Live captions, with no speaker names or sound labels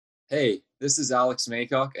Hey, this is Alex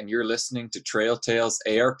Maycock, and you're listening to Trail Tales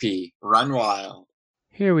ARP. Run wild.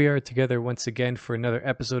 Here we are together once again for another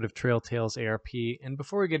episode of Trail Tales ARP. And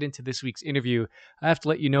before we get into this week's interview, I have to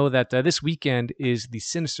let you know that this weekend is the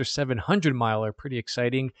Sinister 700 miler. Pretty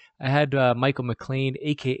exciting. I had Michael McLean,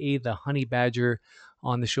 aka the Honey Badger,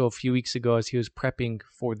 on the show a few weeks ago as he was prepping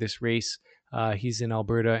for this race. He's in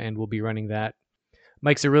Alberta and will be running that.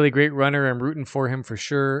 Mike's a really great runner. I'm rooting for him for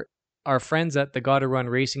sure. Our friends at the Gotta Run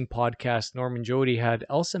Racing podcast, Norman Jody, had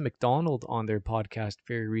Elsa McDonald on their podcast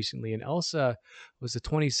very recently. And Elsa was the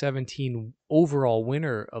 2017 overall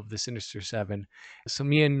winner of the Sinister Seven. So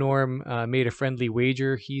me and Norm made a friendly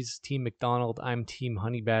wager. He's Team McDonald. I'm Team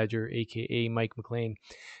Honey Badger, aka Mike McLean.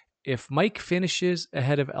 If Mike finishes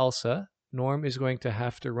ahead of Elsa, Norm is going to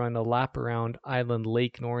have to run a lap around Island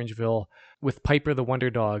Lake in Orangeville with Piper the Wonder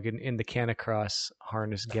Dog in the Canicross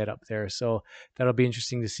harness get up there. So that'll be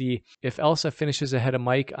interesting to see. If Elsa finishes ahead of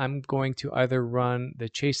Mike, I'm going to either run the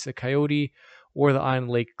Chase the Coyote or the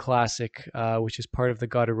Island Lake Classic, which is part of the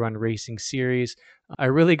Gotta Run Racing series. I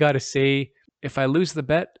really got to say, if I lose the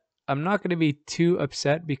bet, I'm not going to be too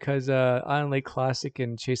upset because Island Lake Classic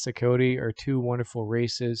and Chase the Coyote are two wonderful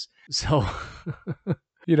races. So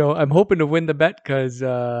I'm hoping to win the bet because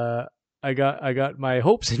I got my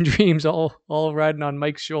hopes and dreams all riding on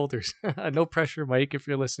Mike's shoulders. No pressure, Mike, if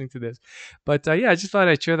you're listening to this. But I just thought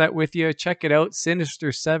I'd share that with you. Check it out,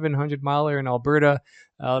 Sinister 700 miler in Alberta.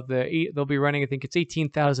 They'll be running, I think it's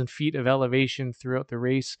 18,000 feet of elevation throughout the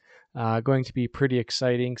race. Going to be pretty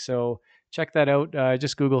exciting. So check that out.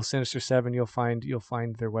 Just Google Sinister 7. You'll find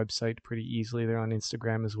their website pretty easily. They're on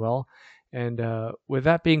Instagram as well. And with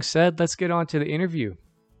that being said, let's get on to the interview.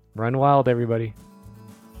 Run wild, everybody.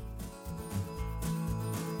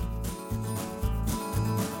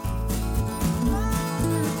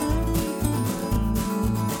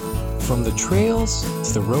 From the trails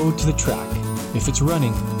to the road to the track. If it's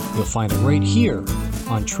running, you'll find it right here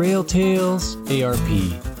on Trail Tales ARP.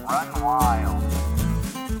 Run wild.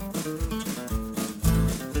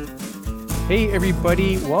 Hey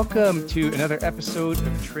everybody, welcome to another episode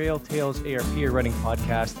of Trail Tales ARP, a running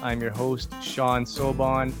podcast. I'm your host, Sean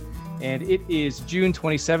Sobon, and it is June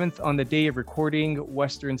 27th on the day of recording.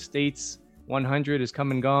 Western States 100 is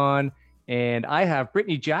come and gone, and I have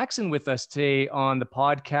Brittany Jackson with us today on the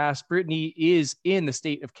podcast. Brittany is in the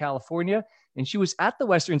state of California, and she was at the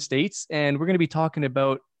Western States, and we're going to be talking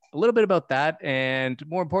about a little bit about that, and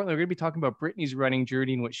more importantly, we're going to be talking about Brittany's running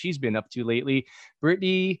journey and what she's been up to lately.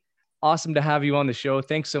 Brittany, awesome to have you on the show.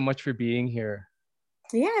 Thanks so much for being here.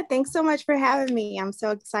 Yeah, thanks so much for having me. I'm so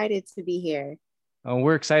excited to be here.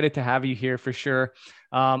 We're excited to have you here for sure.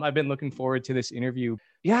 I've been looking forward to this interview.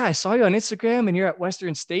 Yeah, I saw you on Instagram and you're at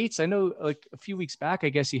Western States. I know like a few weeks back, I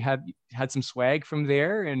guess you had some swag from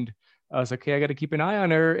there, and I was like, okay, I got to keep an eye on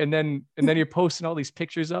her. And then you're posting all these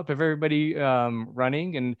pictures up of everybody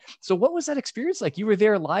running. And so what was that experience like? You were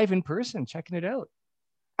there live in person, checking it out.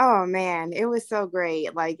 Oh man, it was so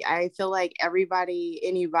great. Like I feel like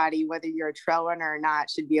anybody, whether you're a trail runner or not,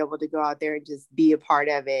 should be able to go out there and just be a part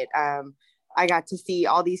of it. I got to see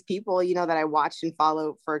all these people, that I watched and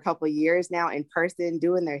followed for a couple of years now in person,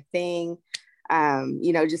 doing their thing.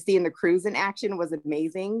 Just seeing the crews in action was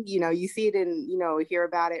amazing. You see it and, hear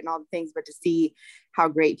about it and all the things, but to see how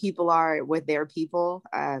great people are with their people,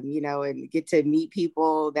 and get to meet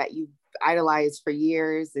people that you idolized for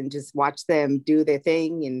years and just watch them do their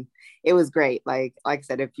thing. And it was great. Like I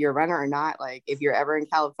said, if you're a runner or not, like if you're ever in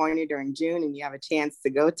California during June and you have a chance to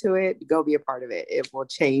go to it, go be a part of it. It will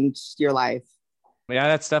change your life. Yeah,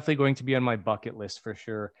 that's definitely going to be on my bucket list for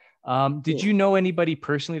sure. Did you know anybody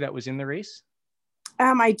personally that was in the race?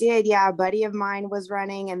 I did. Yeah. A buddy of mine was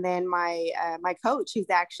running. And then my coach, who's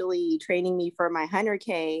actually training me for my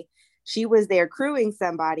 100K, she was there crewing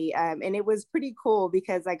somebody. And it was pretty cool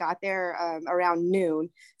because I got there around noon.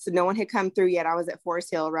 So no one had come through yet. I was at Forest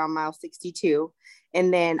Hill around mile 62.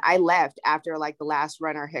 And then I left after like the last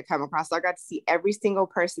runner had come across. So I got to see every single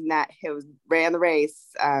person that ran the race,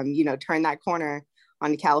 turn that corner on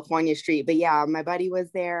the California street. But yeah, my buddy was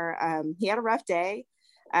there. He had a rough day.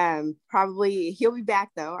 Probably he'll be back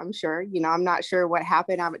though, I'm sure. I'm not sure what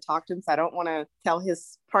happened. I haven't talked to him, so I don't want to tell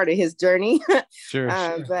his part of his journey. Sure.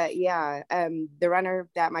 But yeah, the runner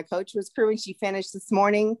that my coach was crewing, she finished this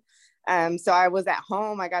morning. So I was at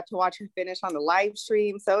home. I got to watch her finish on the live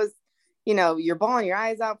stream. So it was, you're bawling your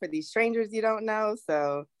eyes out for these strangers you don't know.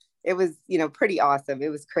 So it was, pretty awesome. It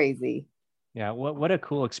was crazy. Yeah, what a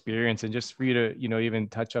cool experience. And just for you to, even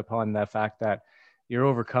touch upon the fact that you're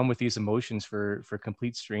overcome with these emotions for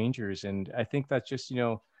complete strangers. And I think that's just,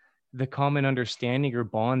 the common understanding or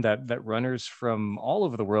bond that runners from all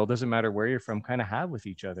over the world, doesn't matter where you're from, kind of have with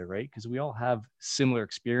each other, right? Because we all have similar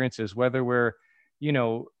experiences, whether we're, you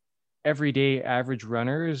know, everyday average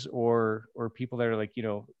runners or people that are like, you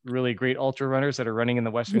know, really great ultra runners that are running in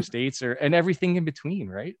the Western States, or and everything in between,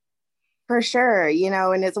 right? For sure, you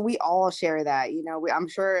know, and it's we all share that. You know, I'm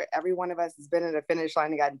sure every one of us has been at a finish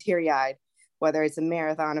line and gotten teary eyed, whether it's a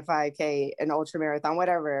marathon, a 5K, an ultra marathon,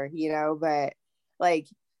 whatever, you know. But like,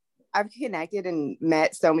 I've connected and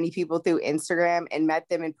met so many people through Instagram and met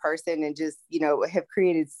them in person, and just, you know, have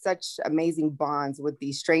created such amazing bonds with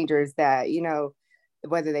these strangers that, you know,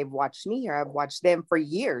 whether they've watched me or I've watched them for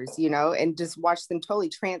years, you know, and just watch them totally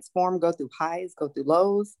transform, go through highs, go through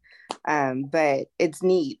lows. But it's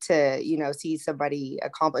neat to, you know, see somebody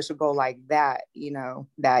accomplish a goal like that, you know,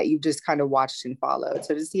 that you just kind of watched and followed.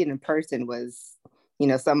 So to see it in person was, you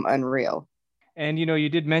know, some unreal. And you know, you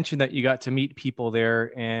did mention that you got to meet people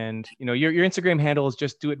there, and you know, your Instagram handle is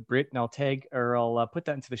just do it Brit, and I'll tag or I'll put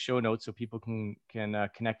that into the show notes so people can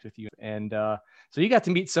connect with you. And so you got to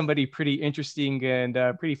meet somebody pretty interesting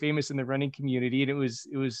and pretty famous in the running community, and it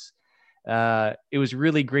was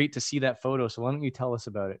really great to see that photo. So why don't you tell us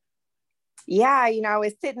about it? Yeah, you know, I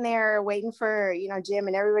was sitting there waiting for, you know, Jim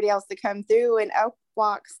and everybody else to come through, and up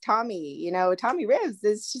walks Tommy. You know, Tommy Rivs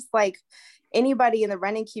is just like, anybody in the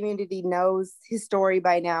running community knows his story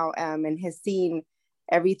by now, and has seen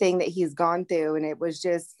everything that he's gone through. And it was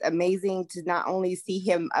just amazing to not only see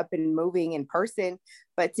him up and moving in person,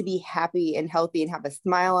 but to be happy and healthy and have a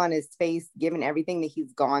smile on his face, given everything that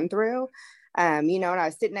he's gone through. You know, and I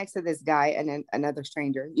was sitting next to this guy and then another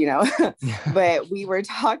stranger, you know, but we were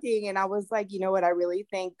talking, and I was like, you know what, I really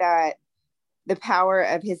think that the power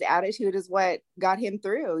of his attitude is what got him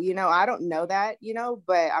through. You know, I don't know that, you know,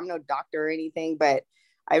 but I'm no doctor or anything, but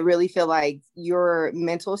I really feel like your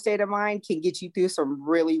mental state of mind can get you through some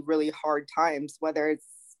really, really hard times, whether it's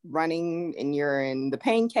running and you're in the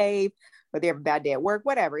pain cave, whether you have a bad day at work,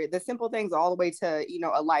 whatever, the simple things, all the way to, you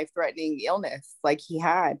know, a life-threatening illness like he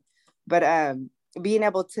had. But being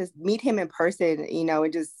able to meet him in person, you know,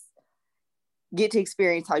 and just get to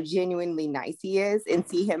experience how genuinely nice he is and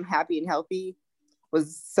see him happy and healthy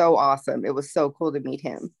was so awesome. It was so cool to meet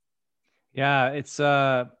him. Yeah,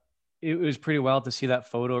 it was pretty wild to see that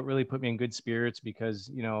photo. It really put me in good spirits because,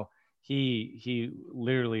 you know, he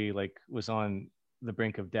literally like was on the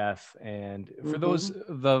brink of death. And for those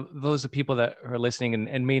of people that are listening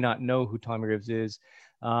and may not know who Tommy Rivs is,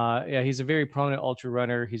 yeah, he's a very prominent ultra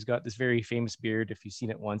runner. He's got this very famous beard. If you've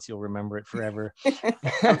seen it once, you'll remember it forever.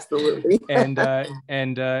 Absolutely.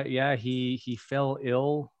 and yeah, he fell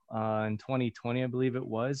ill in 2020, I believe it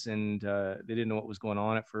was, and they didn't know what was going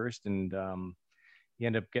on at first, and he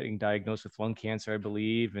ended up getting diagnosed with lung cancer, I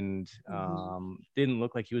believe, and didn't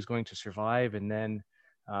look like he was going to survive. And then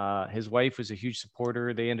his wife was a huge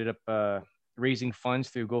supporter. They ended up raising funds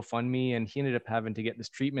through GoFundMe, and he ended up having to get this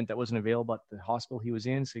treatment that wasn't available at the hospital he was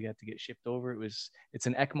in, so he had to get shipped over. It's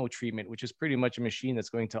an ECMO treatment, which is pretty much a machine that's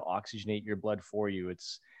going to oxygenate your blood for you.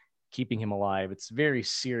 It's keeping him alive. It's very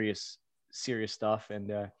serious stuff. And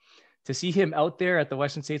to see him out there at the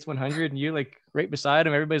Western States 100 and you like right beside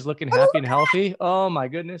him, everybody's looking happy and healthy. Oh my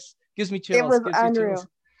goodness. Gives me chills. It was unreal.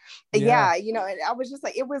 Yeah, you know, and I was just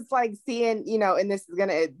like, it was like seeing, you know, and this is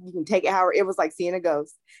gonna, you can take it however, it was like seeing a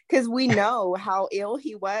ghost, because we know how ill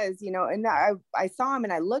he was, you know. And I saw him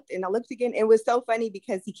and I looked again. It was so funny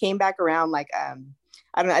because he came back around like I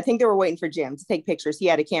don't know, I think they were waiting for Jim to take pictures. He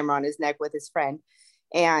had a camera on his neck with his friend.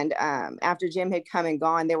 And after Jim had come and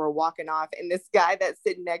gone, they were walking off, and this guy that's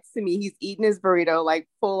sitting next to me, he's eating his burrito like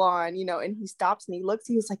full on, you know, and he stops and he looks,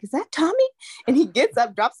 he was like, "Is that Tommy?" And he gets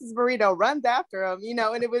up, drops his burrito, runs after him, you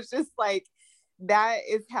know. And it was just like, that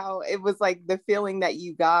is how it was, like the feeling that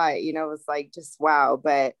you got, you know. It was like, just wow.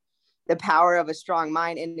 But the power of a strong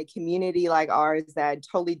mind in a community like ours that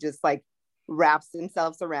totally just like wraps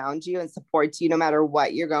themselves around you and supports you no matter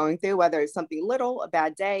what you're going through, whether it's something little, a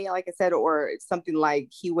bad day, like I said, or it's something like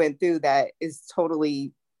he went through that is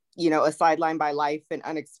totally, you know, a sideline by life and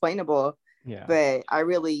unexplainable. Yeah. But I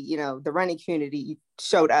really, you know, the running community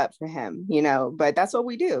showed up for him, you know, but that's what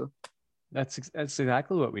we do. That's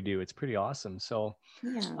exactly what we do. It's pretty awesome. So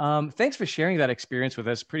Yeah. thanks for sharing that experience with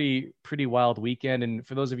us. Pretty wild weekend. And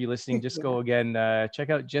for those of you listening, just go again, check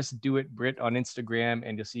out Just Do It Brit on Instagram,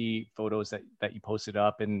 and you'll see photos that you posted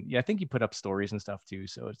up. And yeah, I think you put up stories and stuff too.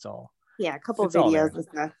 So it's all, yeah, a couple of videos and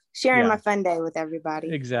stuff, sharing my fun day with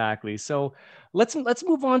everybody. Exactly. So let's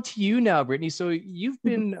move on to you now, Brittany. So you've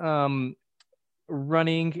been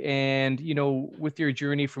running, and you know, with your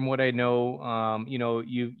journey, from what I know, you know,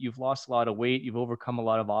 you've lost a lot of weight, you've overcome a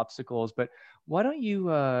lot of obstacles, but why don't you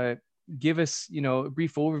give us, a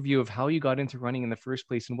brief overview of how you got into running in the first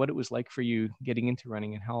place and what it was like for you getting into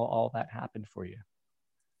running and how all that happened for you.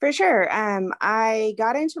 For sure. I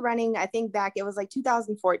got into running, I think back, it was like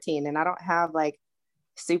 2014, and I don't have like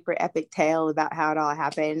super epic tale about how it all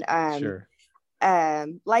happened. Sure.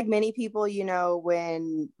 Like many people,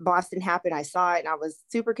 when Boston happened, I saw it and I was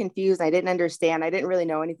super confused. I didn't understand. I didn't really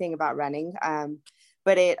know anything about running.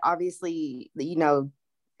 But it obviously,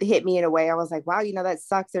 hit me in a way. I was like, wow, that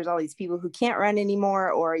sucks. There's all these people who can't run anymore,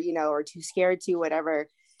 or, are too scared to, whatever.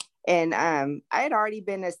 And I had already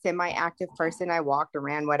been a semi-active person. I walked or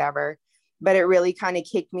ran, whatever, but it really kind of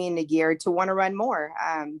kicked me into gear to want to run more.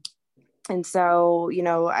 And so,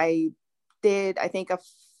 I did, I think, a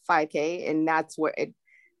 5K, and that's where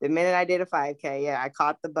the minute I did a 5K, I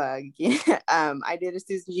caught the bug. I did a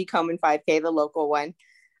Susan G. Komen 5K, the local one.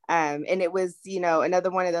 And it was,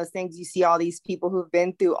 another one of those things. You see all these people who've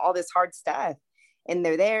been through all this hard stuff, and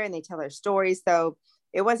they're there and they tell their stories. So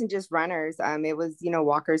it wasn't just runners. It was,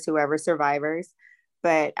 walkers, whoever, survivors.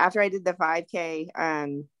 But after I did the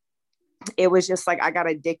 5K, it was just like I got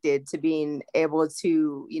addicted to being able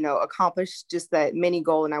to, accomplish just that mini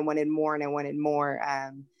goal. And I wanted more and I wanted more.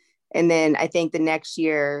 And then I think the next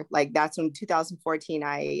year, like that's when 2014,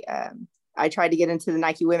 I tried to get into the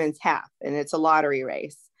Nike women's half, and it's a lottery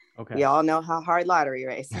race. Okay. We all know how hard lottery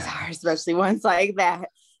races are, especially ones like that.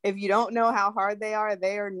 If you don't know how hard they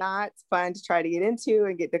are not fun to try to get into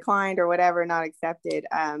and get declined or whatever, not accepted.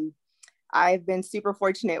 I've been super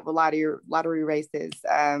fortunate with lottery races.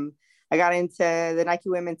 I got into the Nike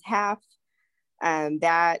women's half.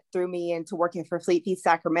 That threw me into working for Fleet Feet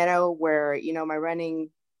Sacramento, where, my running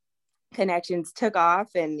connections took off.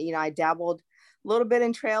 And, I dabbled a little bit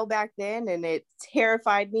in trail back then, and it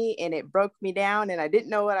terrified me and it broke me down, and I didn't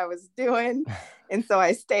know what I was doing. And so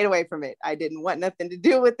I stayed away from it. I didn't want nothing to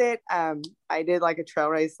do with it. I did like a trail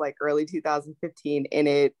race like early 2015, and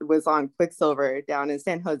it was on Quicksilver down in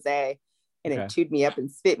San Jose, and it chewed me up and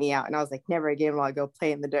spit me out. And I was like, never again will I go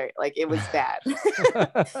play in the dirt. Like, it was bad.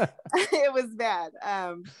 It was bad.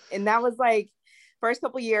 And that was like, first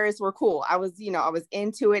couple years were cool. I was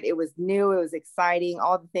into it. It was new. It was exciting,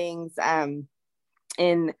 all the things.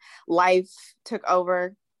 And life took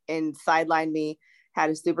over and sidelined me. Had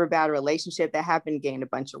a super bad relationship that happened, gained a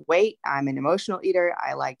bunch of weight. I'm an emotional eater.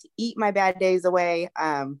 I like to eat my bad days away.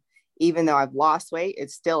 Even though I've lost weight,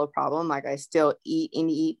 it's still a problem. Like, I still eat and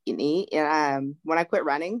eat and eat. And when I quit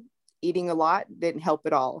running, eating a lot didn't help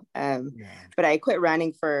at all. But I quit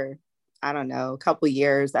running for, I don't know, a couple of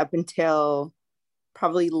years, up until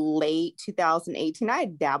probably late 2018. I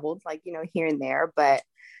dabbled, like, here and there, but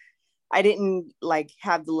I didn't like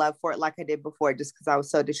have the love for it like I did before, just because I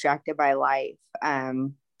was so distracted by life.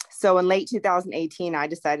 So in late 2018, I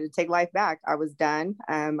decided to take life back. I was done.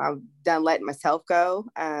 I was done letting myself go.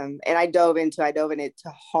 And I dove in it to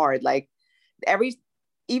hard, like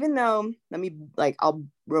even though, I'll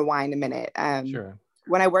rewind a minute. Sure.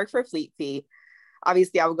 When I worked for Fleet Feet,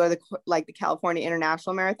 obviously I would go to the California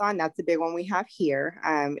International Marathon. That's the big one we have here.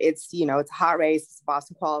 It's, it's a hot race. It's a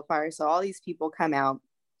Boston qualifier. So all these people come out.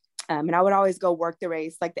 And I would always go work the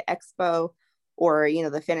race, like the expo or,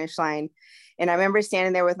 the finish line. And I remember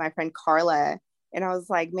standing there with my friend Carla, and I was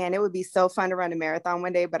like, man, it would be so fun to run a marathon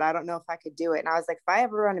one day, but I don't know if I could do it. And I was like, if I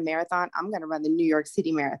ever run a marathon, I'm going to run the New York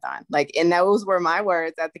City Marathon. Like, and those were my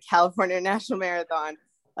words at the California International Marathon,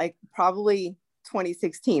 like probably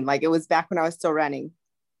 2016. Like, it was back when I was still running.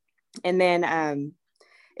 And then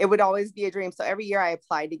it would always be a dream. So every year I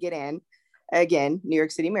applied to get in. Again, New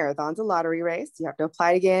York City Marathon's a lottery race. You have to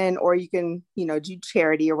apply again, or you can, do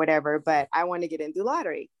charity or whatever. But I wanted to get in through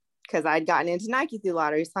lottery because I'd gotten into Nike through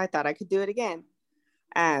lottery. So I thought I could do it again.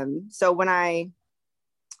 So when I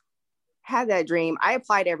had that dream, I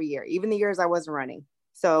applied every year, even the years I wasn't running.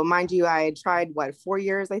 So mind you, I had tried 4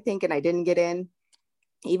 years, I think, and I didn't get in,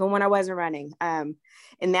 even when I wasn't running. And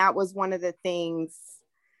that was one of the things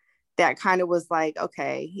that kind of was like,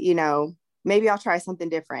 okay, maybe I'll try something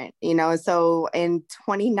different, And so in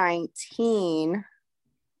 2019,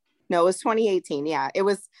 no, it was 2018. Yeah,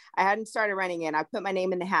 I hadn't started running yet. I put my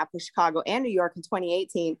name in the hat for Chicago and New York in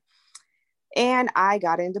 2018. And I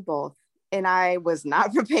got into both, and I was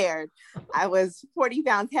not prepared. I was 40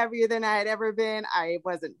 pounds heavier than I had ever been. I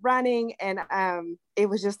wasn't running. And it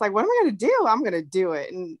was just like, what am I going to do? I'm going to do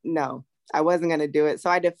it. And no, I wasn't going to do it. So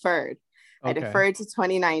I deferred. Okay. I deferred to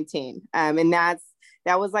 2019. And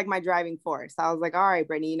that was like my driving force. I was like, all right,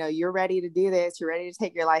 Brittany, you're ready to do this. You're ready to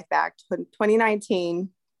take your life back. 2019,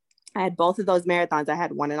 I had both of those marathons. I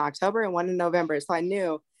had one in October and one in November. So I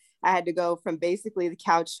knew I had to go from basically the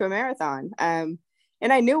couch to a marathon. And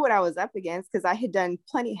And I knew what I was up against because I had done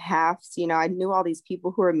plenty halves. You know, I knew all these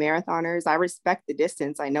people who are marathoners. I respect the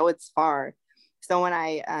distance. I know it's far. So when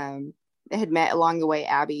I had met along the way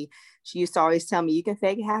Abby, she used to always tell me, you can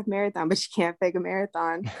fake a half marathon, but you can't fake a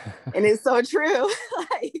marathon. And it's so true.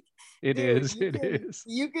 Like, it dude, is. It is.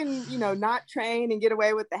 You can, you know, not train and get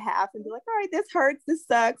away with the half and be like, all right, this hurts, this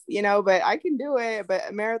sucks, you know, but I can do it. But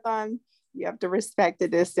a marathon, you have to respect the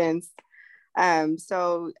distance.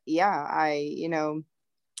 So yeah, I, you know,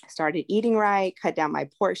 started eating right, cut down my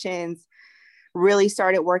portions, really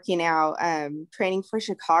started working out. Training for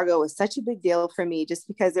Chicago was such a big deal for me just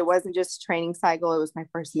because it wasn't just a training cycle. It was my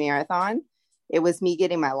first marathon. It was me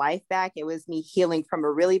getting my life back. It was me healing from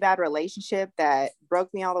a really bad relationship that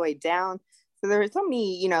broke me all the way down. So there were so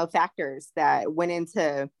many, you know, factors that went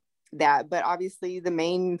into that. But obviously the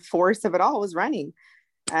main force of it all was running.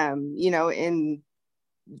 You know, in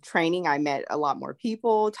training, I met a lot more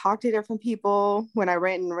people, talked to different people. When I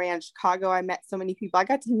ran Chicago, I met so many people. I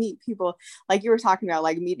got to meet people like you were talking about,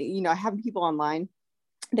 like meeting, you know, having people online.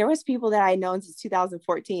 There was people that I had known since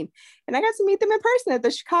 2014, and I got to meet them in person at the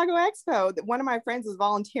Chicago Expo. One of my friends was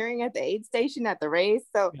volunteering at the aid station at the race.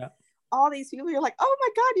 So Yeah. all these people, you're like, oh my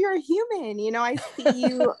God, you're a human. You know, I see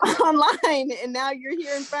you online and now you're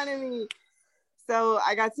here in front of me. So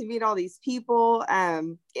I got to meet all these people.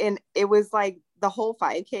 And it was like the whole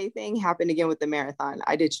 5K thing happened again with the marathon.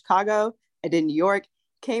 I did Chicago, I did New York,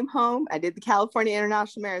 came home, I did the California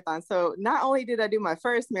International Marathon. So not only did I do my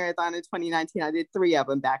first marathon in 2019, I did 3 of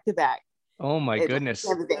them back to back. Oh my goodness.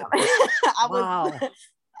 Wow.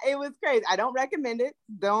 It was crazy. I don't recommend it.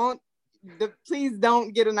 Please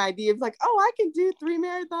don't get an idea of like, oh, I can do 3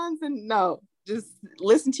 marathons. And no, just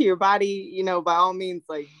listen to your body, you know, by all means,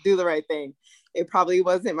 like do the right thing. It probably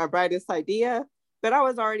wasn't my brightest idea, but I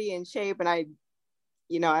was already in shape and I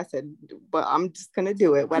said, well, I'm just going to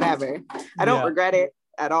do it, whatever. I don't regret it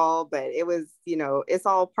at all, but it was, you know, it's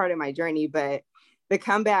all part of my journey. But the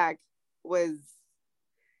comeback was,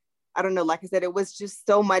 I don't know, like I said, it was just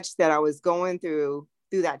so much that I was going through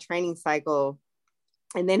that training cycle.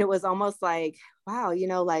 And then it was almost like, wow, you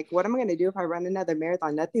know, like, what am I going to do if I run another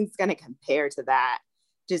marathon? Nothing's going to compare to that,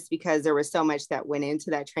 just because there was so much that went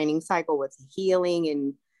into that training cycle with healing.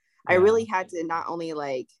 And I really had to not only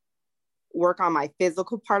like work on my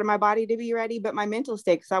physical part of my body to be ready, but my mental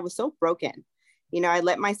state, because I was so broken. You know, I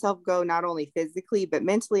let myself go, not only physically, but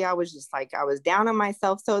mentally. I was just like, I was down on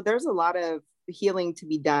myself. So there's a lot of healing to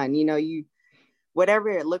be done. You know, whatever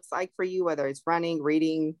it looks like for you, whether it's running,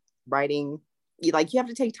 reading, writing, you have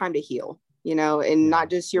to take time to heal, you know, and not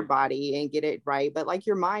just your body and get it right, but like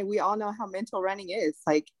your mind. We all know how mental running is.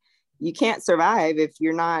 Like, you can't survive if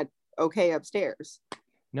you're not okay upstairs.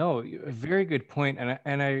 No, a very good point.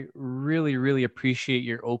 And I really, really appreciate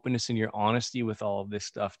your openness and your honesty with all of this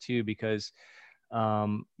stuff too, because,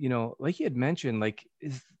 you know, like you had mentioned, like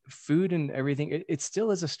food and everything, it still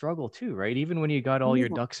is a struggle too, right? Even when you got all your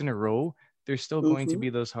ducks in a row, there's still going to be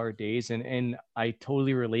those hard days. And I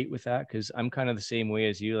totally relate with that, because I'm kind of the same way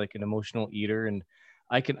as you, like an emotional eater. And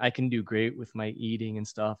I can do great with my eating and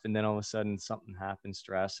stuff, and then all of a sudden something happens,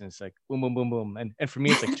 stress, and it's like boom, boom, boom, boom, and for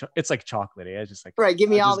me it's like chocolate. It's just like, right, give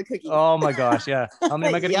me all the cookies. Oh my gosh, yeah. How many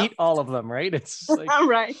am I gonna eat? All of them, right? It's like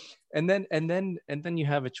right. And then you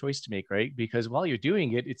have a choice to make, right? Because while you're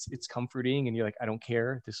doing it, it's comforting, and you're like, I don't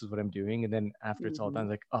care. This is what I'm doing. And then after it's all done,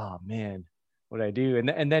 like, oh man, what do I do?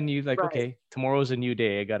 And then you like, okay, tomorrow's a new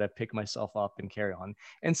day. I gotta pick myself up and carry on.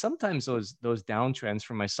 And sometimes those downtrends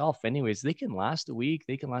for myself, anyways, they can last a week,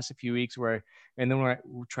 they can last a few weeks. And then when I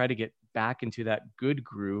try to get back into that good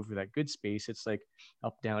groove or that good space, it's like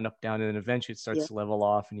up, down, and then eventually it starts to level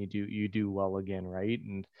off, and you do well again, right?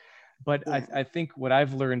 But I think what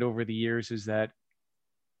I've learned over the years is that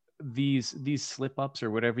these slip ups,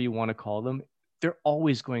 or whatever you want to call them, they're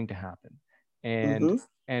always going to happen.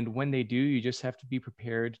 And when they do, you just have to be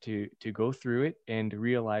prepared to go through it and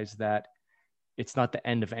realize that it's not the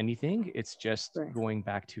end of anything. It's just going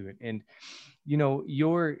back to it. And, you know,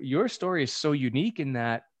 your story is so unique in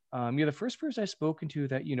that you're the first person I've spoken to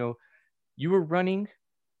that, you know, you were running,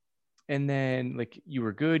 and then like you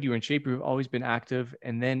were good, you were in shape, you've always been active.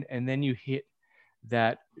 And then you hit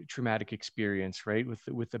that traumatic experience, right?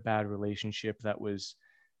 With the bad relationship that was,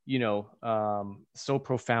 you know, so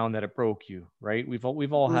profound that it broke you, right? We've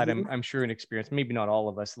all had, I'm sure, an experience, maybe not all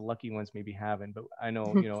of us, the lucky ones maybe haven't, but I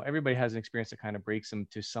know, you know, everybody has an experience that kind of breaks them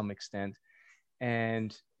to some extent.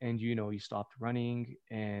 And, you know, you stopped running,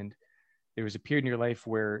 and there was a period in your life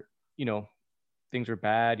where, you know, things were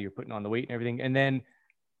bad, you're putting on the weight and everything. And then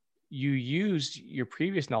you used your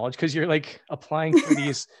previous knowledge, because you're like applying for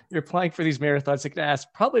these, you're applying for these marathons, like that's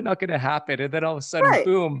probably not going to happen. And then all of a sudden, Right.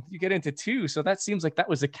 boom, you get into 2. So that seems like that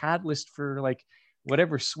was a catalyst for like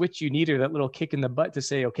whatever switch you needed, that little kick in the butt to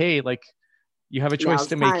say, okay, like you have a Now choice it's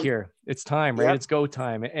to make time. here. It's time, right? Yep. It's go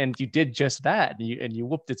time. And you did just that, and you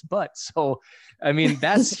whooped its butt. So, I mean,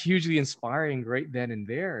 that's hugely inspiring right then and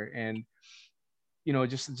there. And, you know,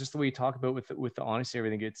 just the way you talk about with the honesty,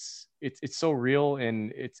 everything, it's so real,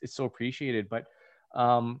 and it's so appreciated. But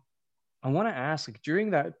I want to ask, like,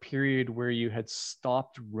 during that period where you had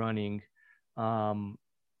stopped running, um,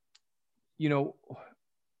 you know,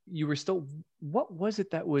 you were still, what was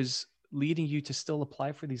it that was leading you to still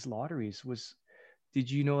apply for these lotteries? Did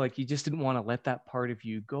you know, like, you just didn't want to let that part of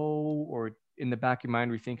you go, or in the back of your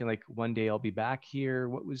mind were you thinking like, one day I'll be back here?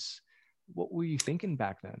 What were you thinking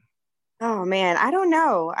back then? Oh man, I don't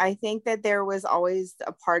know. I think that there was always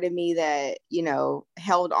a part of me that, you know,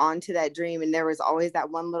 held on to that dream, and there was always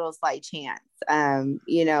that one little slight chance.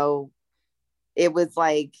 You know, it was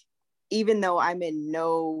like, even though I'm in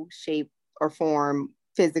no shape or form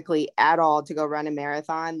physically at all to go run a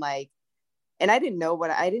marathon, like, and I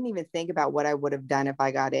didn't even think about what I would have done if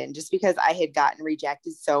I got in, just because I had gotten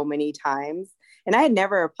rejected so many times. And I had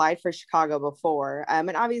never applied for Chicago before. And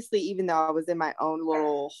obviously, even though I was in my own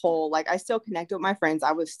little hole, like, I still connected with my friends.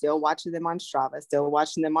 I was still watching them on Strava, still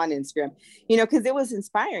watching them on Instagram, you know, because it was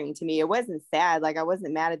inspiring to me. It wasn't sad. Like, I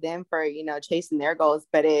wasn't mad at them for, you know, chasing their goals,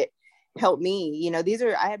 but it helped me. You know,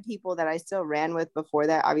 I had people that I still ran with before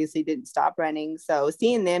that obviously didn't stop running. So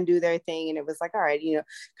seeing them do their thing, and it was like, all right, you know,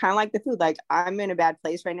 kind of like the food, like, I'm in a bad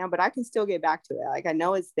place right now, but I can still get back to it. Like, I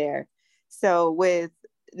know it's there. So with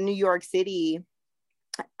New York City,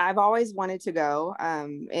 I've always wanted to go.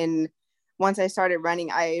 And once I started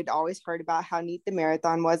running, I had always heard about how neat the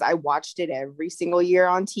marathon was. I watched it every single year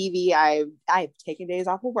on TV. I've taken days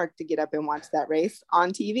off of work to get up and watch that race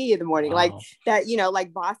on TV in the morning, like Wow. that. You know,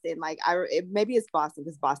 like Boston. Like, maybe it's Boston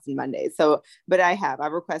because Boston Monday. So, but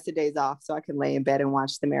I've requested days off so I can lay in bed and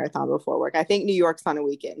watch the marathon before work. I think New York's on a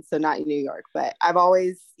weekend, so not in New York. But I've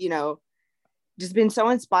always, you know, just been so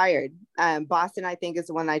inspired. Boston, I think, is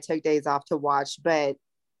the one I took days off to watch, but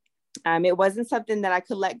it wasn't something that I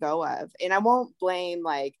could let go of. And I won't blame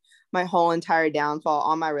like my whole entire downfall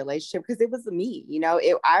on my relationship, because it was me, you know,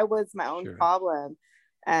 I was my own Sure. problem.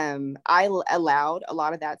 Allowed a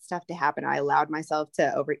lot of that stuff to happen. I allowed myself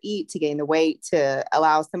to overeat, to gain the weight, to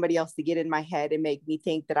allow somebody else to get in my head and make me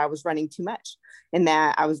think that I was running too much and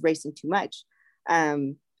that I was racing too much.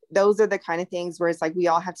 Those are the kind of things where it's like, we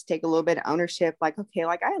all have to take a little bit of ownership. Like, okay,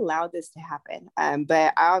 like, I allowed this to happen.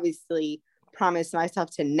 But I obviously promised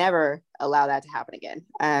myself to never allow that to happen again.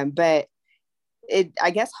 But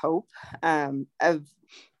I guess, hope of,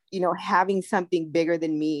 you know, having something bigger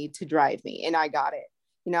than me to drive me. And I got it.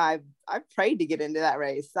 You know, I've prayed to get into that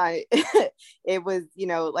race. It was, you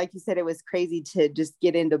know, like you said, it was crazy to just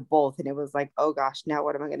get into both. And it was like, oh gosh, now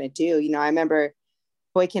what am I going to do? You know, I remember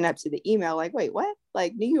waking up to the email, like, wait, what?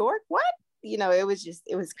 Like, New York? What? You know, it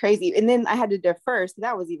was crazy. And then I had to defer. So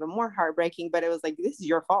that was even more heartbreaking, but it was like, this is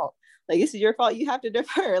your fault. Like, this is your fault. You have to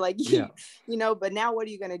defer. Like, Yeah. you know, but now what are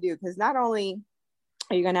you going to do? Because not only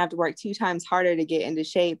are you going to have to work 2 times harder to get into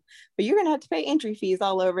shape, but you're going to have to pay entry fees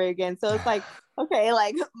all over again. So it's like, okay,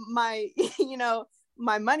 like, my, you know,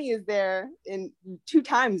 my money is there in 2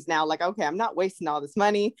 times now. Like, okay, I'm not wasting all this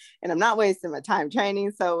money, and I'm not wasting my time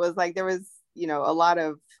training. So it was like, there was, you know,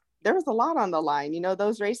 there was a lot on the line. You know,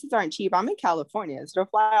 those races aren't cheap. I'm in California, so to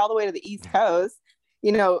fly all the way to the East Coast,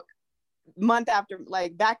 you know, month after,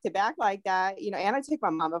 like, back to back like that, you know. And I took my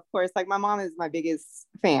mom, of course. Like, my mom is my biggest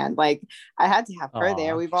fan. Like, I had to have her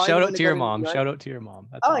there. We've always Shout out wanted to go your to New mom. York. Shout out to your mom.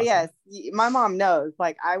 That's Oh awesome. yes, my mom knows.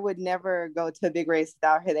 Like, I would never go to a big race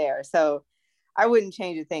without her there. So I wouldn't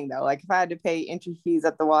change a thing though. Like, if I had to pay entry fees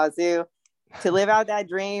up the wazoo to live out that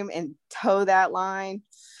dream and toe that line,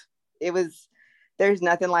 there's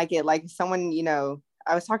nothing like it. Like, someone, you know,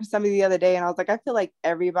 I was talking to somebody the other day, and I was like, I feel like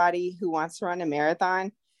everybody who wants to run a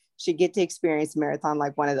marathon should get to experience a marathon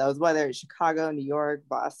like one of those, whether it's Chicago, New York,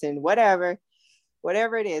 Boston, whatever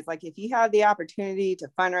it is. Like, if you have the opportunity to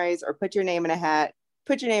fundraise or put your name in a hat,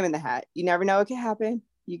 put your name in the hat. You never know what can happen.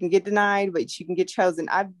 You can get denied, but you can get chosen.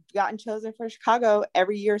 I've gotten chosen for Chicago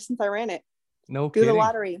every year since I ran it. No through kidding. the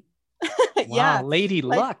lottery. Wow, Yeah, lady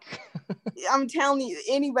like, luck. I'm telling you,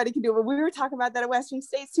 anybody can do it. But we were talking about that at Western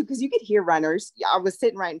States too, because you could hear runners. I was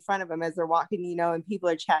sitting right in front of them as they're walking, you know, and people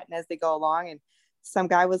are chatting as they go along. And some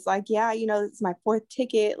guy was like, yeah, you know, it's my 4th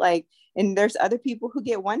ticket. Like, and there's other people who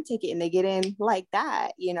get 1 ticket and they get in like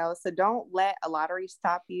that, you know. So don't let a lottery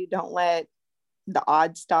stop you. Don't let the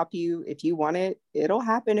odds stop you. If you want it, it'll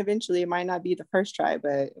happen eventually. It might not be the first try,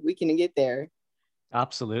 but we can get there.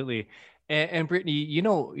 Absolutely. And Brittany,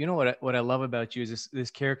 what I love about you is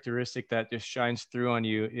this characteristic that just shines through on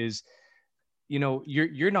you is,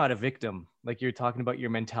 you're not a victim. Like you're talking about your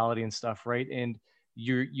mentality and stuff, right? And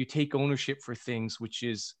you take ownership for things, which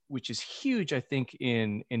is huge, I think,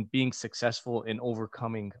 in being successful in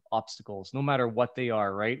overcoming obstacles, no matter what they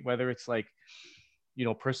are, right? Whether it's like,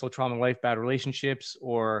 personal trauma in life, bad relationships,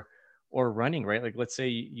 or running, right? Like let's say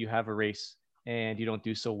you have a race and you don't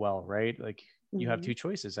do so well, right? Like you have two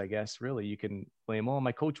choices, I guess, really. You can blame, oh,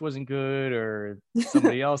 my coach wasn't good, or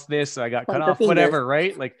somebody else this, so I got cut off, whatever,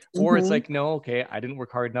 right? Like, or it's like, no, okay, I didn't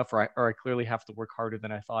work hard enough, or I clearly have to work harder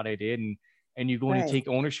than I thought I did. And you go and you take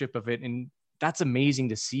ownership of it. And that's amazing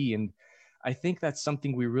to see. And I think that's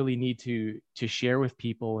something we really need to share with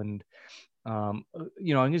people. And, I'm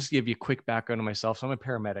just give you a quick background on myself. So I'm a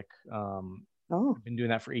paramedic. I've been doing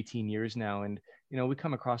that for 18 years now. And, we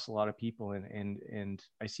come across a lot of people and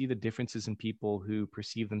I see the differences in people who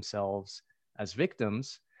perceive themselves as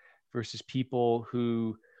victims versus people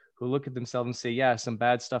who look at themselves and say, yeah, some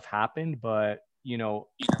bad stuff happened, but,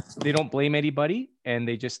 they don't blame anybody and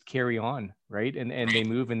they just carry on. Right. And they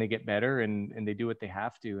move and they get better and they do what they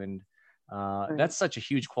have to. And that's such a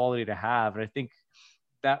huge quality to have. And I think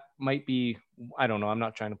that might be, I don't know, I'm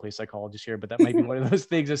not trying to play psychologist here, but that might be one of those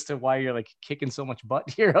things as to why you're like kicking so much butt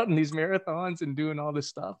here out in these marathons and doing all this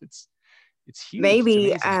stuff. It's huge.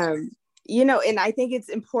 Maybe, and I think it's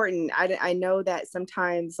important. I know that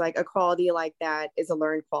sometimes like a quality like that is a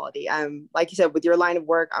learned quality. Like you said, with your line of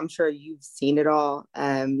work, I'm sure you've seen it all.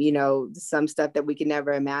 Some stuff that we can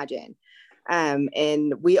never imagine.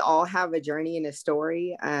 And we all have a journey and a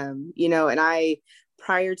story, and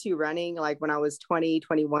prior to running, like when I was 20,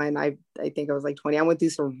 21, I think I was like 20, I went through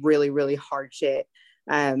some really, really hard shit,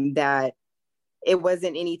 that it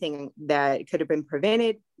wasn't anything that could have been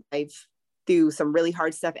prevented. I threw some really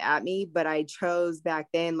hard stuff at me, but I chose back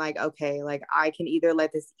then, like, okay, like I can either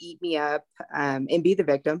let this eat me up, and be the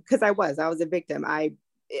victim, because I was a victim.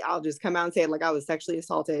 I'll just come out and say it, like I was sexually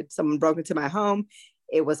assaulted. Someone broke into my home.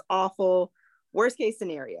 It was awful. Worst case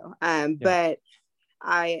scenario. But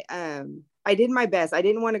I did my best. I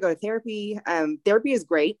didn't want to go to therapy. Therapy is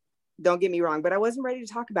great. Don't get me wrong, but I wasn't ready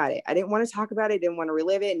to talk about it. I didn't want to talk about it. Didn't want to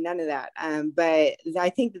relive it. None of that. But I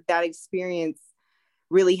think that experience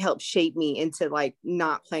really helped shape me into like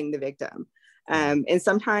not playing the victim. And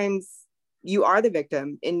sometimes you are the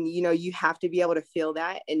victim and, you have to be able to feel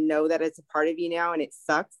that and know that it's a part of you now. And it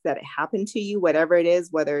sucks that it happened to you, whatever it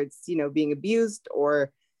is, whether it's, being abused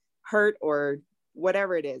or hurt or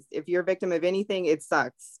whatever it is. If you're a victim of anything, it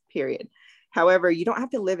sucks, period. However, you don't have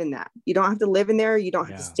to live in that. You don't have to live in there. You don't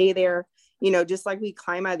have to stay there. Just like we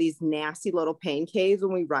climb out of these nasty little pain caves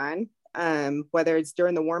when we run, whether it's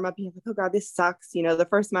during the warm up, you're like, oh God, this sucks. The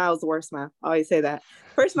first mile is the worst mile. I always say that.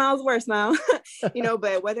 First mile is the worst mile,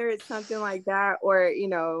 but whether it's something like that or,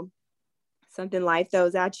 something life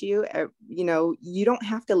throws at you, you don't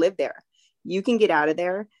have to live there. You can get out of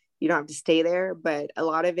there. You don't have to stay there. But a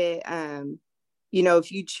lot of it,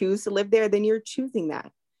 if you choose to live there, then you're choosing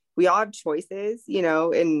that. We all have choices,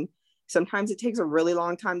 and sometimes it takes a really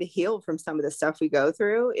long time to heal from some of the stuff we go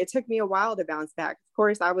through. It took me a while to bounce back. Of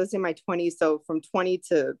course, I was in my 20s. So from 20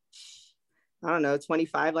 to,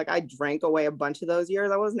 25, like I drank away a bunch of those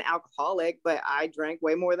years. I wasn't alcoholic, but I drank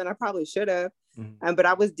way more than I probably should have. But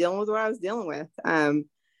I was dealing with what I was dealing with.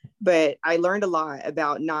 But I learned a lot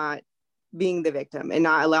about not being the victim and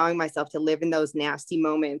not allowing myself to live in those nasty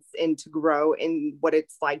moments and to grow in what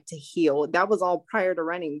it's like to heal. That was all prior to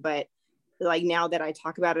running. But like now that I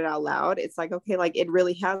talk about it out loud, it's like, okay, like it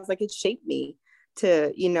really has, like it shaped me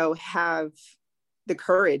to, have the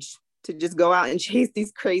courage to just go out and chase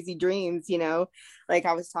these crazy dreams, like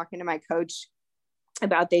I was talking to my coach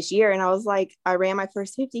about this year and I was like, I ran my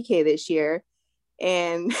first 50K this year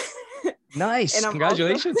and nice. And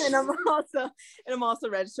congratulations. I'm also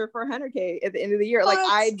registered for 100K at the end of the year. What? Like,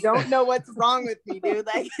 I don't know what's wrong with me, dude.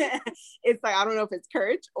 Like, it's like, I don't know if it's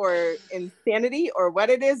courage or insanity or what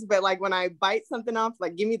it is, but like when I bite something off,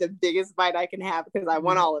 like give me the biggest bite I can have because I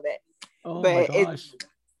want all of it. Oh but my gosh.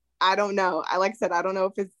 I don't know. Like I said, I don't know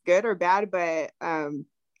if it's good or bad, but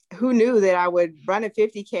who knew that I would run a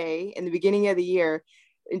 50K in the beginning of the year?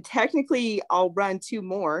 And technically I'll run 2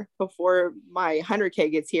 more before my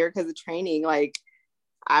 100K gets here because of training. Like,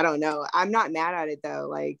 I don't know. I'm not mad at it though.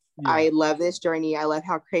 Like, I love this journey. I love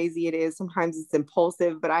how crazy it is. Sometimes it's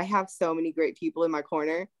impulsive, but I have so many great people in my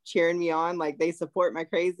corner cheering me on. Like, they support my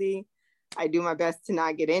crazy. I do my best to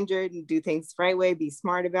not get injured and do things the right way, be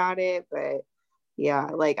smart about it. But Yeah,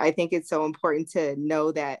 like I think it's so important to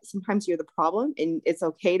know that sometimes you're the problem and it's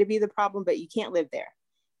okay to be the problem, but you can't live there.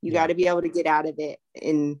 You got Yeah. to be able to get out of it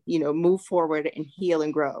and, move forward and heal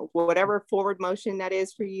and grow. Whatever forward motion that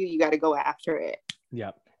is for you, you got to go after it.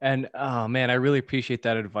 Yeah. And oh man, I really appreciate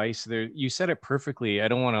that advice there. You said it perfectly. I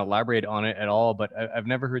don't want to elaborate on it at all, but I've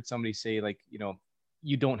never heard somebody say like,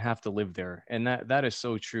 you don't have to live there. And that is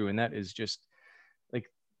so true. And that is just like,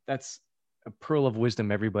 that's a pearl of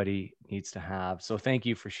wisdom everybody needs to have. So thank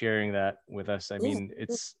you for sharing that with us. I mean,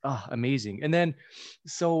 it's amazing. And then,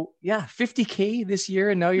 so yeah, 50K this year,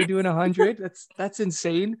 and now you're doing 100. That's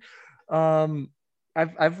insane.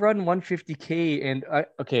 I've run 150K, and I'm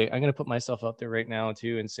gonna put myself out there right now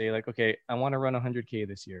too and say like, okay, I want to run 100K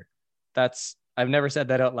this year. I've never said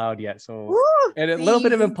that out loud yet. So Woo, and a little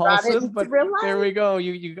bit of impulsive, but there we go.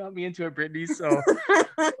 You got me into it, Brittany. So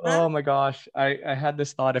oh my gosh. I had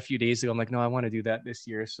this thought a few days ago. I'm like, no, I want to do that this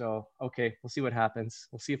year. So okay, we'll see what happens.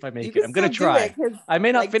 We'll see if I make it. I'm gonna try. I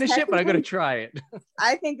may not finish it, but I'm gonna try it.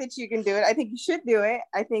 I think that you can do it. I think you should do it.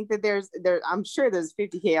 I think that I'm sure there's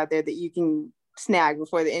 50K out there that you can snag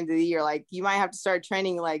before the end of the year. Like you might have to start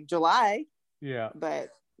training like July. Yeah. But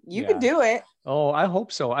you can do it. Oh, I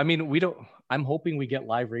hope so. I mean, I'm hoping we get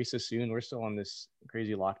live races soon. We're still on this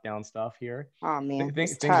crazy lockdown stuff here. Oh man,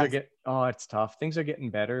 things are it's tough. Things are getting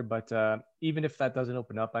better, but even if that doesn't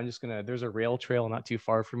open up, there's a rail trail not too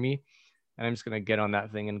far from me, and I'm just gonna get on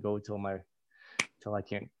that thing and go till I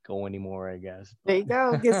can't go anymore, I guess. There you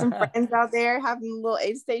go. Get some friends out there, have a little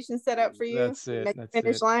aid station set up for you. That's it.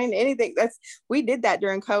 Finish line, anything. We did that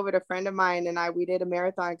during COVID. A friend of mine and we did a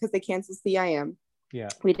marathon because they canceled CIM. Yeah.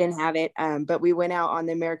 We didn't have it. But we went out on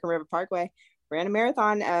the American River Parkway, ran a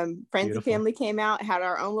marathon. Friends and family came out, had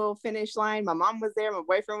our own little finish line. My mom was there. My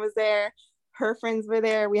boyfriend was there. Her friends were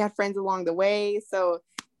there. We had friends along the way. So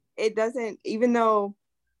it doesn't, even though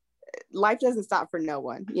life doesn't stop for no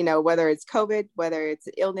one, whether it's COVID, whether it's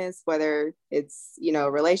illness, whether it's, a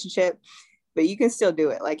relationship, but you can still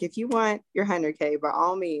do it. Like if you want your 100K, by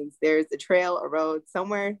all means, there's a trail, a road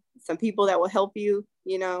somewhere, some people that will help you,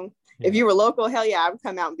 If you were local, hell yeah, I would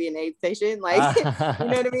come out and be an aid station. Like, you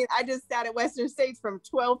know what I mean? I just sat at Western States from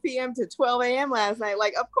 12 p.m. to 12 a.m. last night.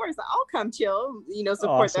 Like, of course, I'll come chill,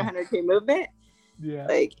 support awesome. The 100K movement. Yeah.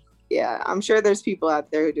 Like, yeah, I'm sure there's people out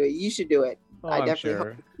there who do it. You should do it. I definitely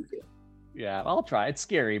hope you do. Yeah, I'll try. It's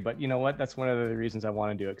scary, but you know what? That's one of the reasons I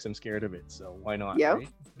want to do it, because I'm scared of it. So why not? Yeah,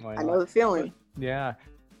 right? I know the feeling. But, yeah.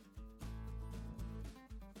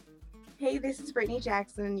 Hey, this is Brittany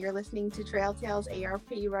Jackson. You're listening to Trail Tales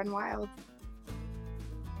ARP Run Wild.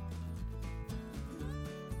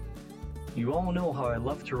 You all know how I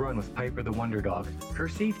love to run with Piper the Wonder Dog. Her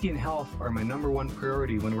safety and health are my #1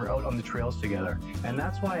 priority when we're out on the trails together. And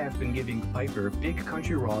that's why I've been giving Piper Big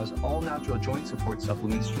Country Raw's all-natural joint support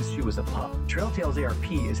supplements since she was a pup. Trail Tales ARP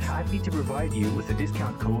is happy to provide you with a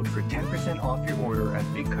discount code for 10% off your order at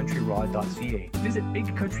bigcountryraw.ca. Visit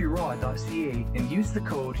bigcountryraw.ca and use the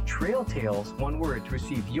code TRAILTAILS, one word, to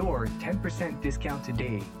receive your 10% discount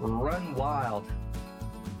today. Run wild.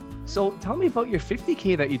 So tell me about your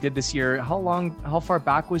 50K that you did this year. How far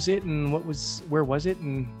back was it, and where was it,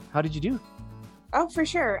 and how did you do? Oh, for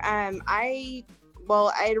sure. I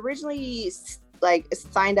originally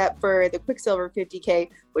signed up for the Quicksilver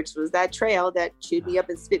 50K, which was that trail that chewed me up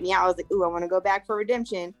and spit me out. I was like, ooh, I want to go back for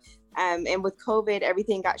redemption. And with COVID,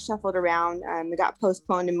 everything got shuffled around. It got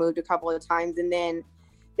postponed and moved a couple of times. And then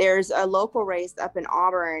there's a local race up in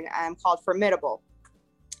Auburn called Formidable.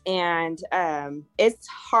 And it's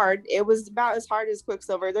hard. It was about as hard as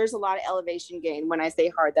Quicksilver. There's a lot of elevation gain. When I say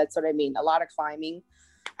hard, that's what I mean. A lot of climbing.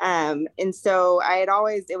 And so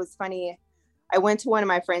it was funny. I went to one of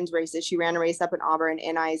my friend's races. She ran a race up in Auburn,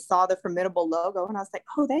 and I saw the Formidable logo, and I was like,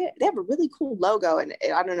 oh, they have a really cool logo. And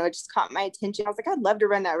I don't know, it just caught my attention. I was like, I'd love to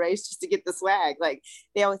run that race just to get the swag. Like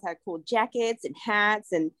they always had cool jackets and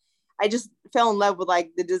hats. And I just fell in love with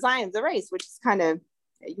like the design of the race, which is kind of,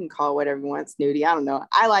 you can call it whatever you want, snooty. I don't know.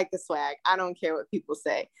 I like the swag. I don't care what people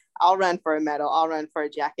say. I'll run for a medal. I'll run for a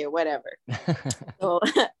jacket, whatever. So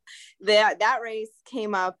that race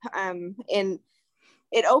came up and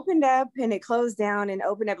it opened up and it closed down and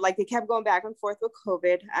opened up. Like they kept going back and forth with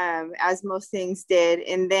COVID, as most things did.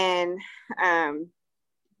 And then I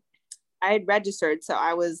had registered. So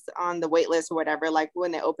I was on the wait list or whatever. Like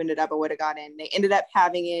when they opened it up, I would have got in. They ended up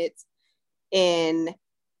having it in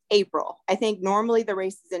April. I think normally the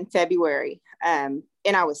race is in February. And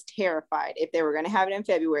I was terrified if they were going to have it in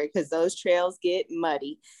February because those trails get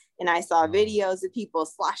muddy. And I saw videos of people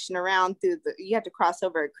sloshing around you have to cross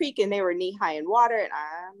over a creek and they were knee high in water. And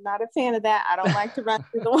I'm not a fan of that. I don't like to run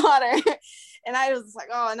through the water. And I was like,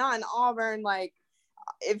 oh, not in Auburn. Like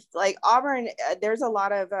if like Auburn, there's a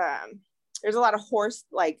lot of horse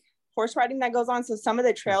riding that goes on. So some of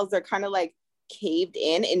the trails, they're kind of like caved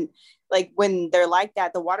in, and like when they're like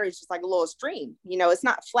that, the water is just like a little stream, you know, it's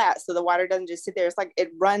not flat. So the water doesn't just sit there. It's like,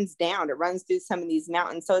 it runs down, it runs through some of these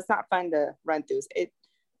mountains. So it's not fun to run through.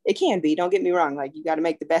 It can be, don't get me wrong. Like, you got to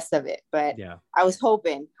make the best of it. But Yeah. I was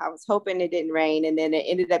hoping it didn't rain. And then it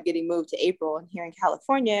ended up getting moved to April. And here in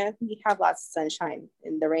California, we have lots of sunshine,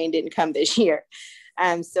 and the rain didn't come this year.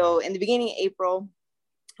 So in the beginning of April,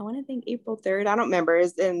 I want to think April 3rd, I don't remember,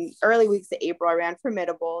 is in early weeks of April, I ran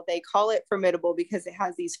Formidable. They call it Formidable because it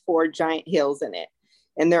has these 4 giant hills in it,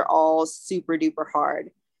 and they're all super duper hard.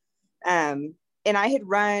 And I had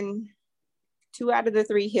run 2 out of the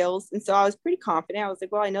 3 hills. And so I was pretty confident. I was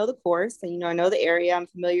like, well, I know the course, and, you know, I know the area. I'm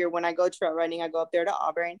familiar. When I go trail running, I go up there to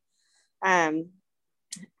Auburn.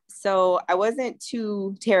 So I wasn't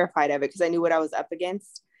too terrified of it because I knew what I was up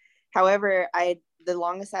against. However, the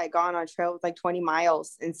longest I had gone on trail was like 20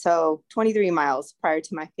 miles. And so 23 miles prior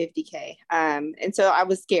to my 50K. And so I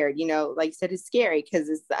was scared, you know, like you said, it's scary because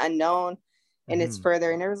it's the unknown and it's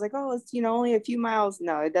further. And it was like, oh, it's, you know, only a few miles.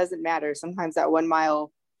 No, it doesn't matter. Sometimes that 1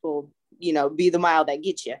 mile will, you know, be the mile that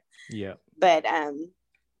gets you. Yeah. But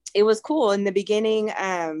it was cool. In the beginning,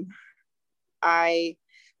 I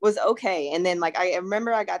was okay. And then like, I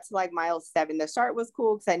remember I got to like mile 7. The start was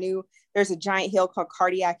cool because I knew there's a giant hill called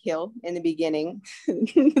Cardiac Hill in the beginning.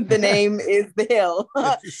 The name is the hill.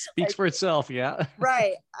 It speaks for itself. Yeah.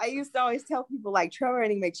 Right. I used to always tell people like trail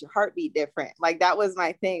running makes your heartbeat different. Like that was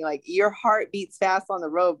my thing. Like your heart beats fast on the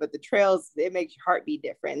road, but the trails, it makes your heartbeat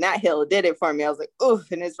different. And that hill did it for me. I was like,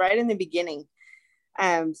 oof. And it's right in the beginning.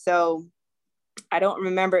 So I don't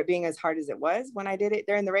remember it being as hard as it was when I did it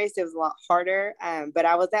during the race. It was a lot harder. But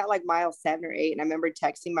I was at like mile 7 or 8. And I remember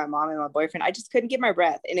texting my mom and my boyfriend. I just couldn't get my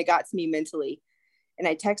breath. And it got to me mentally. And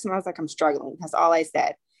I texted him. I was like, I'm struggling. That's all I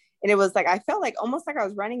said. And it was like, I felt like almost like I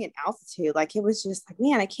was running in altitude. Like it was just like,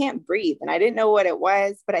 man, I can't breathe. And I didn't know what it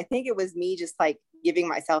was, but I think it was me just like giving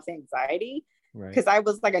myself anxiety. Because I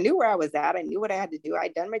was like, I knew where I was at. I knew what I had to do.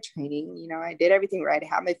 I'd done my training, you know, I did everything right. I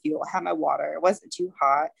had my fuel, I had my water. It wasn't too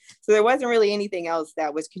hot. So there wasn't really anything else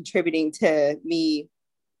that was contributing to me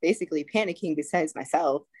basically panicking besides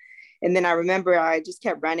myself. And then I remember I just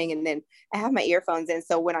kept running, and then I have my earphones in.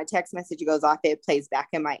 So when our text message goes off, it plays back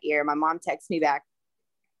in my ear. My mom texts me back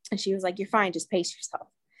and she was like, you're fine. Just pace yourself.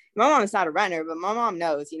 My mom is not a runner, but my mom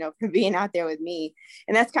knows, you know, from being out there with me.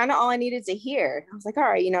 And that's kind of all I needed to hear. I was like, all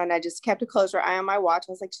right, you know, and I just kept a closer eye on my watch.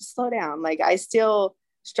 I was like, just slow down. Like I still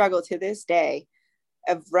struggle to this day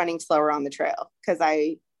of running slower on the trail because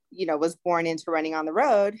I, you know, was born into running on the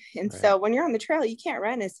road. And so when you're on the trail, you can't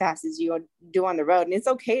run as fast as you do on the road. And it's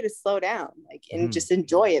okay to slow down, like, and just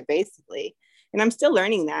enjoy it basically. And I'm still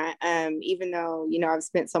learning that, even though, you know, I've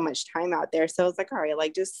spent so much time out there. So it's like, all right,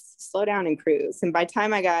 like just slow down and cruise. And by the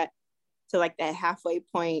time I got to like that halfway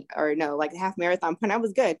point, or no, like the half marathon point, I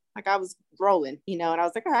was good. Like I was rolling, you know, and I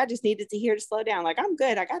was like, oh, I just needed to hear to slow down. Like, I'm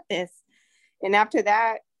good. I got this. And after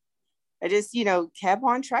that, I just, you know, kept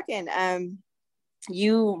on trucking.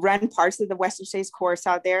 You run parts of the Western States course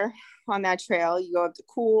out there on that trail. You go up to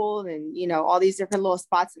Cool and, you know, all these different little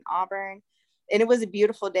spots in Auburn. And it was a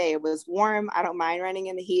beautiful day. It was warm. I don't mind running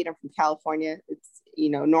in the heat. I'm from California. It's, you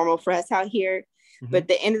know, normal for us out here. But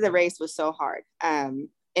the end of the race was so hard. And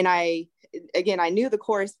I knew the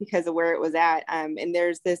course because of where it was at. And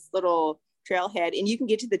there's this little trailhead, and you can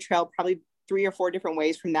get to the trail probably 3 or 4 different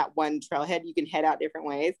ways from that one trailhead. You can head out different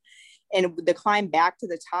ways. And the climb back to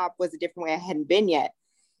the top was a different way I hadn't been yet.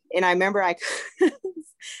 And I remember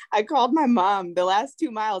I called my mom. The last 2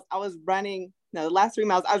 miles I was running. No, the last 3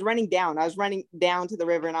 miles I was running down. I was running down to the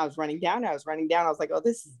river, and I was running down. I was running down. I was like, oh,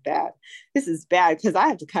 this is bad. This is bad because I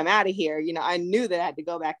have to come out of here. You know, I knew that I had to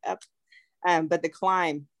go back up. But that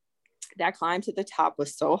climb to the top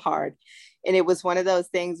was so hard. And it was one of those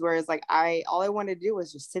things where it's like, all I wanted to do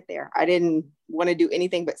was just sit there. I didn't want to do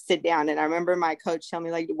anything but sit down. And I remember my coach telling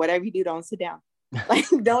me, like, whatever you do, don't sit down. Like,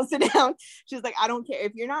 don't sit down. She was like, I don't care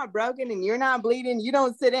if you're not broken and you're not bleeding, you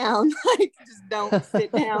don't sit down. Like, just don't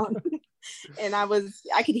sit down. And I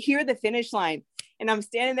could hear the finish line, and I'm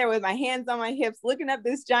standing there with my hands on my hips, looking up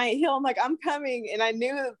this giant hill. I'm like, I'm coming. And I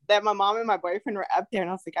knew that my mom and my boyfriend were up there,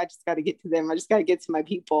 and I was like, I just got to get to them. I just got to get to my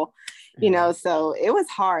people, you know? So it was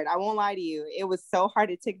hard. I won't lie to you. It was so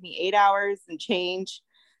hard. It took me 8 hours and change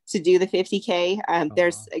to do the 50K.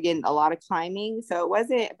 There's, again, a lot of climbing. So it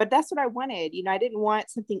wasn't, but that's what I wanted. You know, I didn't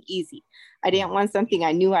want something easy. I didn't want something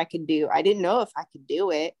I knew I could do. I didn't know if I could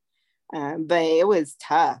do it. But it was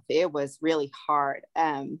tough. It was really hard.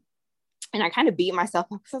 And I kind of beat myself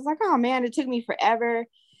up because I was like, oh man, it took me forever.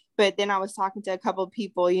 But then I was talking to a couple of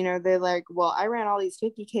people, you know, they're like, well, I ran all these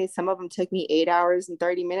 50Ks. Some of them took me 8 hours and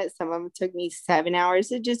 30 minutes. Some of them took me 7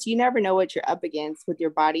 hours. It just, you never know what you're up against with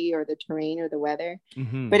your body or the terrain or the weather.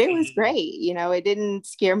 But it was great. You know, it didn't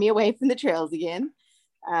scare me away from the trails again.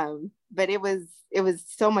 But it was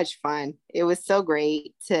so much fun. It was so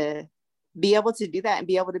great to be able to do that and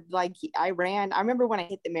be able to, like, I remember when I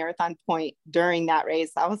hit the marathon point during that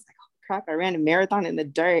race, I was like, crap, I ran a marathon in the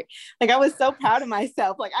dirt. Like, I was so proud of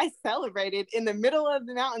myself. Like, I celebrated in the middle of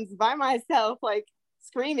the mountains by myself, like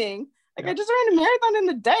screaming, like, I just ran a marathon in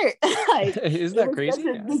the dirt. Like, isn't that crazy?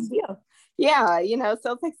 Such a big deal. Yeah, you know,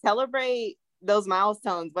 so it's like, celebrate those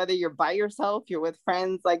milestones, whether you're by yourself, you're with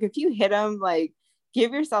friends. Like, if you hit them, like,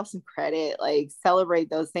 give yourself some credit, like, celebrate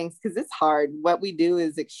those things, because it's hard. What we do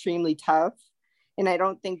is extremely tough. And I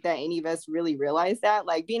don't think that any of us really realize that.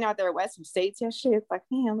 Like, being out there at Western States yesterday, it's like,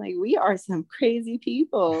 man, like, we are some crazy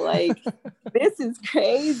people. Like, this is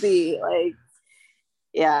crazy. Like,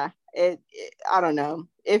 yeah, I don't know.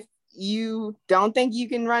 If you don't think you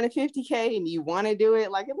can run a 50K and you want to do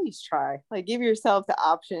it, like, at least try. Like, give yourself the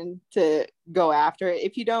option to go after it.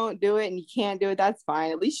 If you don't do it and you can't do it, that's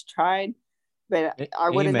fine. At least you tried. But I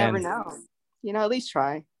would have never known. You know, at least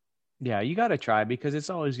try. Yeah, you got to try, because it's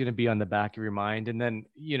always going to be on the back of your mind. And then,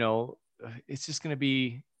 you know, it's just going to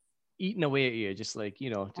be eating away at you, just like, you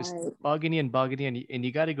know, just bugging you. And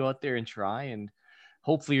you got to go out there and try. And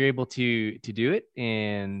hopefully you're able to do it.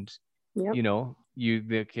 And, you know,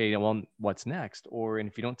 okay, well, what's next? Or, and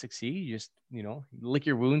if you don't succeed, you just, you know, lick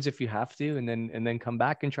your wounds if you have to, and then come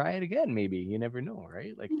back and try it again. Maybe, you never know,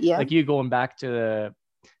 right? Like, like you going back to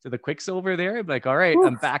the Quicksilver there, like, all right,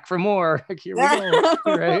 I'm back for more. Like, here we go.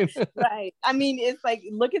 Right. Right. I mean, it's like,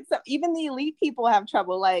 look at even the elite people have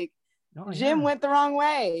trouble. Like, Jim went the wrong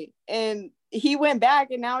way and he went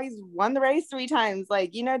back and now he's won the race 3 times.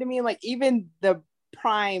 Like, you know what I mean? Like, even the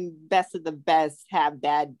prime best of the best have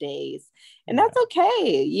bad days, and that's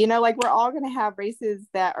okay. You know, like, we're all going to have races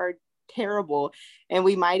that are terrible, and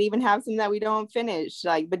we might even have some that we don't finish.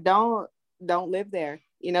 Like, but don't live there.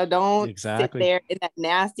 You know, don't sit there in that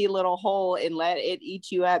nasty little hole and let it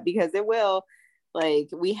eat you up, because it will. Like,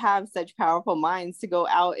 we have such powerful minds to go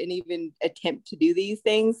out and even attempt to do these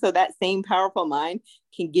things. So that same powerful mind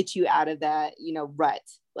can get you out of that, you know, rut.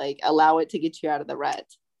 Like, allow it to get you out of the rut.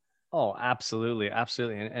 Oh, absolutely.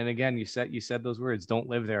 Absolutely. And again, you said those words, don't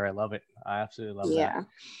live there. I love it. I absolutely love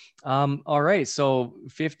that. All right. So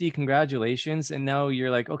 50, congratulations. And now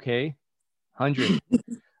you're like, okay, 100.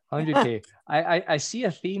 100K. I see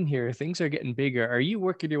a theme here. Things are getting bigger. Are you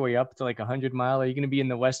working your way up to like 100 mile? Are you going to be in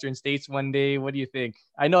the Western States one day? What do you think?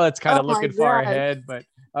 I know that's kind of looking far ahead, but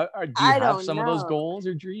do you have some of those goals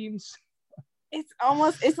or dreams?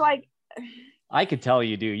 It's like, I could tell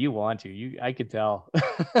you do. You want to. I could tell.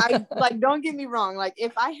 Don't get me wrong. Like,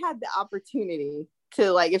 if I had the opportunity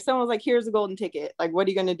to, like, if someone was like, here's a golden ticket, like, what are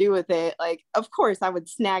you going to do with it? Like, of course I would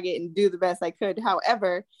snag it and do the best I could.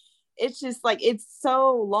 However, it's just like, it's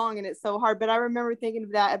so long and it's so hard. But I remember thinking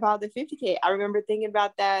of that about the 50K. I remember thinking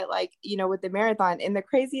about that, like, you know, with the marathon. And the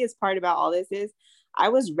craziest part about all this is I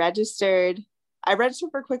registered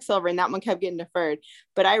for Quicksilver, and that one kept getting deferred.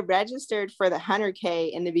 But I registered for the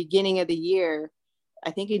 100K in the beginning of the year,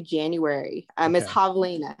 I think in January. It's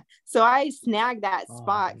Javelina. So I snagged that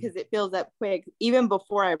spot because it fills up quick. Even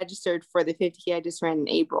before I registered for the 50K, I just ran in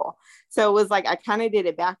April. So it was like, I kind of did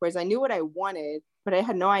it backwards. I knew what I wanted, but I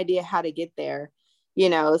had no idea how to get there, you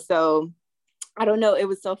know? So I don't know. It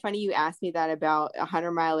was so funny you asked me that about a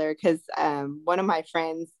 100 miler, because one of my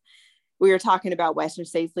friends, we were talking about Western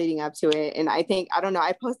States leading up to it. And I don't know,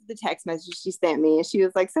 I posted the text message she sent me, and she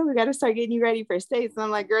was like, so we got to start getting you ready for States. And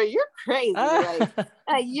I'm like, girl, you're crazy.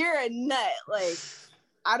 Like, you're a nut. Like,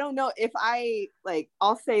 I don't know if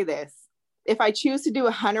I'll say this. If I choose to do a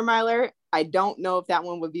 100 miler, I don't know if that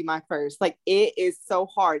one would be my first. Like, it is so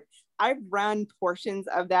hard. I've run portions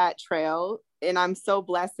of that trail, and I'm so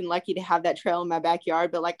blessed and lucky to have that trail in my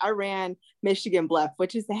backyard. But like, I ran Michigan Bluff,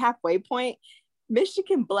 which is the halfway point.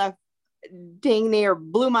 Michigan Bluff dang near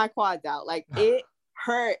blew my quads out. Like, it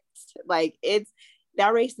hurts. Like,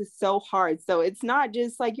 that race is so hard. So it's not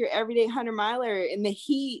just like your everyday 100 miler, in the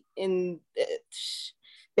heat, and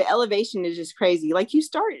the elevation is just crazy. Like, you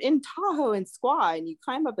start in Tahoe and Squaw and you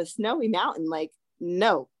climb up a snowy mountain. Like,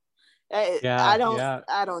 no, I don't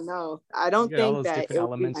know. I don't think that it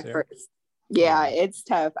would be my first. Yeah, it's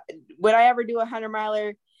tough. Would I ever do a 100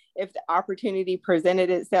 miler? If the opportunity presented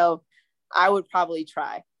itself, I would probably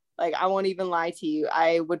try. Like, I won't even lie to you.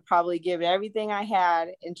 I would probably give it everything I had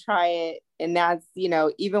and try it. And that's, you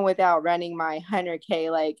know, even without running my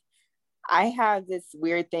 100K, like, I have this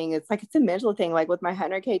weird thing. It's like, it's a mental thing. Like, with my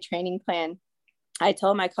 100K training plan, I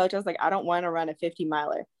told my coach, I was like, I don't want to run a 50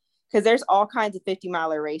 miler because there's all kinds of 50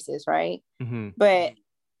 miler races, right? Mm-hmm. But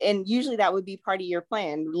and usually that would be part of your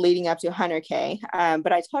plan leading up to 100K.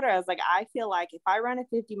 But I told her, I was like, I feel like if I run a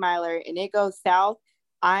 50 miler and it goes south,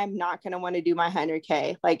 I'm not going to want to do my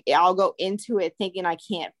 100K. Like I'll go into it thinking I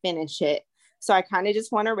can't finish it. So I kind of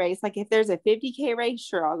just want to race. Like if there's a 50K race,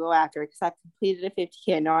 sure, I'll go after it because I've completed a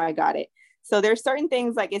 50K. I know I got it. So there's certain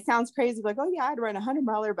things, like it sounds crazy, like, oh yeah, I'd run a 100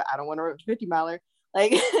 miler, but I don't want to run a 50 miler.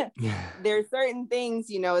 Like there's certain things,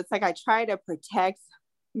 you know, it's like I try to protect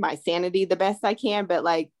my sanity the best I can, but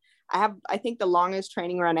like I think the longest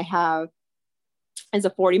training run I have is a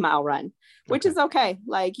 40-mile run, which is okay.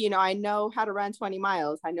 Like, you know, I know how to run 20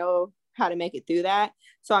 miles. I know how to make it through that.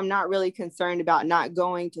 So I'm not really concerned about not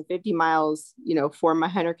going to 50 miles, you know, for my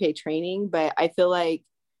 100K training. But I feel like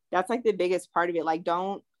that's like the biggest part of it. Like,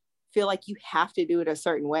 don't feel like you have to do it a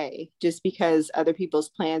certain way just because other people's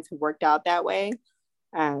plans have worked out that way.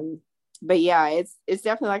 But yeah, it's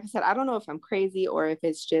definitely, like I said, I don't know if I'm crazy or if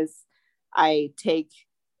it's just I take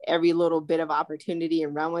every little bit of opportunity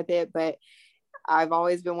and run with it. But I've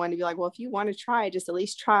always been one to be like, well, if you want to try, just at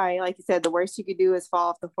least try. Like you said, the worst you could do is fall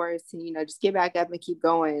off the horse and, you know, just get back up and keep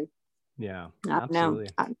going. Yeah, absolutely.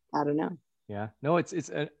 I don't know. Yeah, no, it's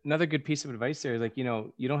another good piece of advice there. Like, you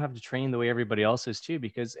know, you don't have to train the way everybody else is too,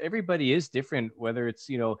 because everybody is different, whether it's,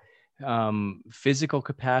 you know, physical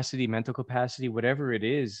capacity, mental capacity, whatever it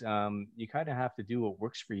is. You kind of have to do what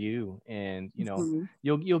works for you, and, you know,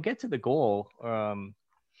 you'll get to the goal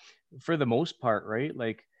for the most part, right?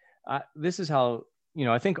 Like, this is how, you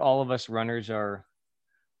know, I think all of us runners are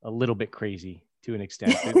a little bit crazy to an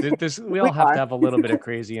extent. We all have to have a little bit of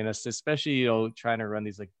crazy in us, especially, you know, trying to run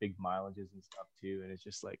these like big mileages and stuff too. And it's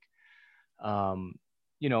just like,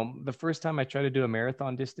 you know, the first time I tried to do a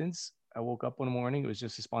marathon distance, I woke up one morning, it was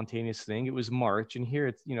just a spontaneous thing. It was March, and here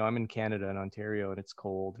it's, you know, I'm in Canada and Ontario, and it's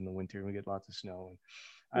cold in the winter and we get lots of snow.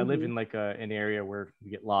 And I live in like an area where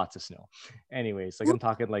we get lots of snow. Anyways, like I'm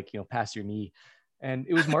talking like, you know, past your knee. And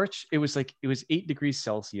it was March. It was 8 degrees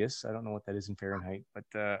Celsius. I don't know what that is in Fahrenheit, but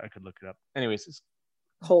I could look it up. Anyways, it's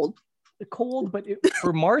cold, but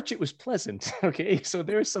for March, it was pleasant. Okay. So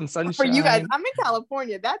there's some sunshine. For you guys, I'm in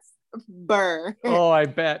California. That's burr. Oh, I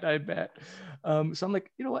bet. So I'm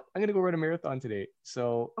like, you know what? I'm going to go run a marathon today.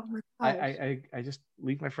 So I just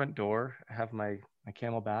leave my front door. I have my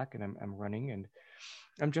Camelback, and I'm running, and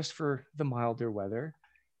I'm just for the milder weather.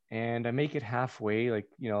 And I make it halfway, like,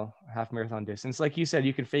 you know, half marathon distance. Like you said,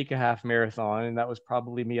 you can fake a half marathon. And that was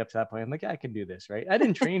probably me up to that point. I'm like, yeah, I can do this, right? I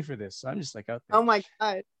didn't train for this. So I'm just like out there. Oh my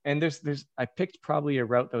God. And I picked probably a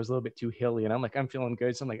route that was a little bit too hilly. And I'm like, I'm feeling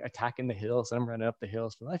good. So I'm like attacking the hills. And I'm running up the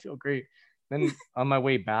hills. But I feel great. Then on my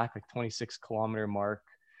way back, like 26-kilometer mark.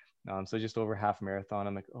 So just over half marathon,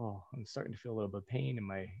 I'm like, oh, I'm starting to feel a little bit of pain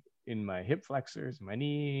in my hip flexors, and my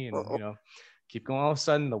knee. And, you know, keep going. All of a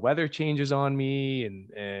sudden the weather changes on me,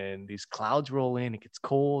 and these clouds roll in, it gets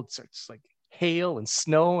cold, it starts like hail and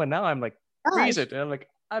snow, and now I'm like freezing, and I'm like,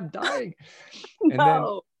 I'm dying.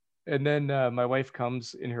 No. and then my wife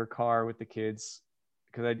comes in her car with the kids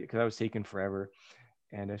because I was taking forever,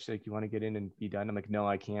 and she's like, you want to get in and be done? I'm like, no,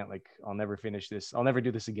 I can't. Like, I'll never finish this. I'll never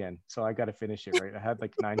do this again. So I got to finish it, right? I had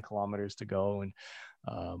like 9 kilometers to go, and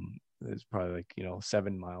it's probably like, you know,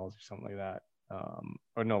 7 miles or something like that.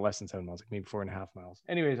 Or no, less than 7 miles, like maybe 4.5 miles.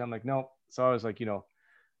 Anyways, I'm like, no. So I was like, you know,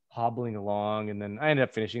 hobbling along, and then I ended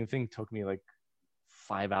up finishing. The thing took me like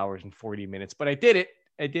 5 hours and 40 minutes, but I did it.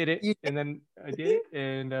 And then I did it,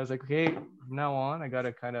 and I was like, okay, from now on, I got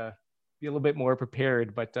to kind of be a little bit more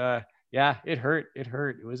prepared. But yeah, it hurt.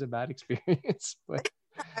 It was a bad experience, but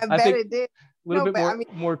I think it did. A little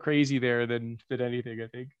bit more crazy there than anything, I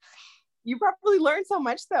think. You probably learned so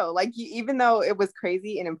much though. Like, even though it was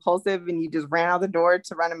crazy and impulsive and you just ran out the door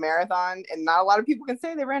to run a marathon, and not a lot of people can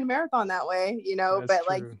say they ran a marathon that way, you know, but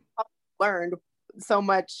like you learned so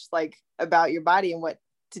much like about your body and what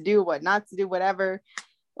to do, what not to do, whatever.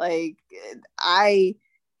 Like, I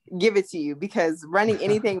give it to you, because running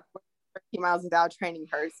anything 30 miles without training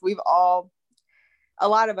hurts. A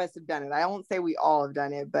lot of us have done it. I won't say we all have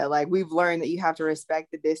done it, but like, we've learned that you have to respect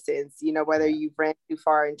the distance, you know, whether you've ran too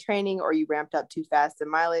far in training or you ramped up too fast in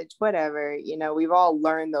mileage, whatever, you know, we've all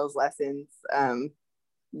learned those lessons,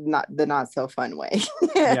 not so fun way.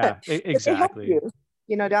 Yeah, exactly.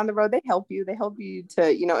 You know, down the road, they help you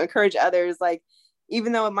to, you know, encourage others. Like,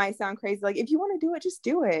 even though it might sound crazy, like, if you want to do it, just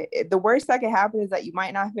do it. The worst that could happen is that you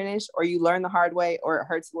might not finish, or you learn the hard way, or it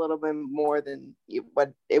hurts a little bit more than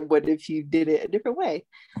what it would if you did it a different way.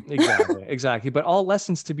 Exactly. But all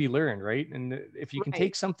lessons to be learned, right? And if you can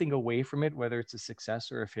take something away from it, whether it's a success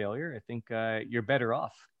or a failure, I think you're better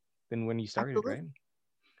off than when you started. Absolutely.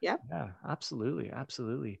 Right? Yeah. Yeah, absolutely.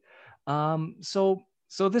 Absolutely.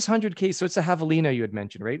 So this 100K, so it's a Javelina you had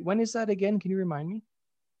mentioned, right? When is that again? Can you remind me?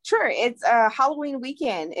 Sure. It's a Halloween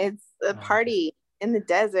weekend. It's a Okay. party in the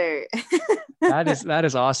desert. That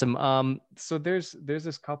is awesome. So there's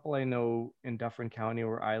this couple I know in Dufferin County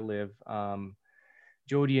where I live,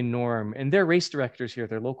 Jody and Norm, and they're race directors here.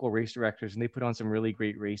 They're local race directors, and they put on some really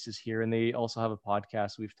great races here. And they also have a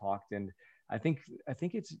podcast. We've talked, and I think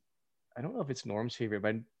it's, I don't know if it's Norm's favorite,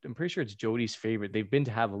 but I'm pretty sure it's Jody's favorite. They've been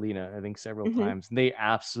to Javelina, I think, several Mhm. times, and they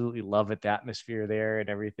absolutely love it, the atmosphere there and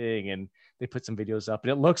everything. And they put some videos up,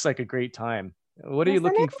 and it looks like a great time. What are you Yes,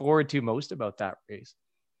 and looking forward to most about that race?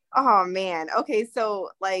 oh man. Okay, so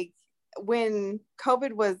like when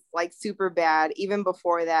COVID was like super bad, even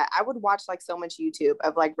before that, I would watch like so much YouTube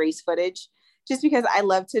of like race footage just because I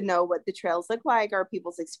love to know what the trails look like or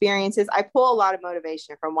people's experiences. I pull a lot of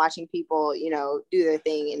motivation from watching people, do their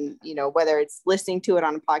thing and, whether it's listening to it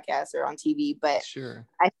on a podcast or on TV. But Sure.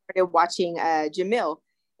 I started watching Jamil,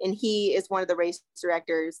 and he is one of the race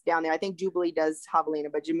directors down there. I think Jubilee does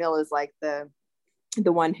Javelina, but Jamil is like the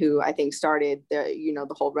one who I think started the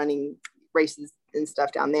whole running races and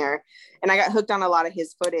stuff down there. And I got hooked on a lot of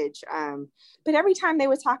his footage. But every time they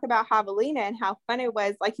would talk about Javelina and how fun it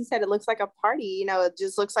was, like you said, it looks like a party, it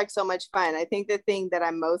just looks like so much fun. I think the thing that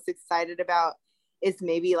I'm most excited about is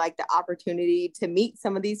maybe like the opportunity to meet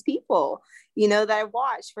some of these people, that I've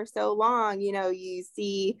watched for so long. You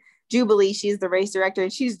see Jubilee, she's the race director,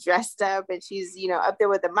 and she's dressed up and she's, up there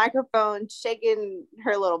with a microphone, shaking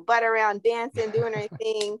her little butt around, dancing, doing her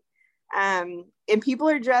thing. And people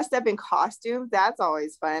are dressed up in costumes. That's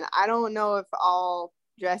always fun. I don't know if I'll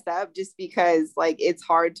dress up just because like it's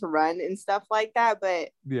hard to run and stuff like that, but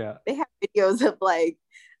Yeah. they have videos of like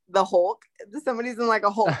the Hulk. Somebody's in like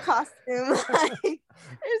a Hulk costume. Like,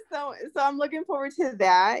 so I'm looking forward to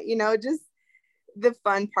that, just the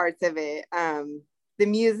fun parts of it. The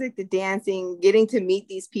music, the dancing, getting to meet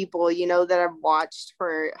these people, that I've watched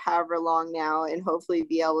for however long now, and hopefully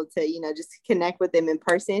be able to, just connect with them in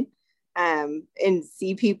person, and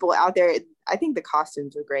see people out there. I think the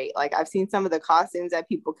costumes are great. Like I've seen some of the costumes that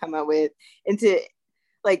people come up with, and to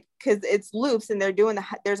like, cause it's loops and they're doing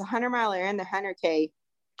there's a 100-miler and the 100K.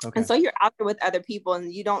 Okay. And so you're out there with other people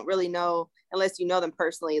and you don't really know, unless you know them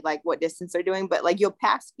personally, like what distance they're doing, but like you'll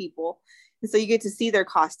pass people. And so you get to see their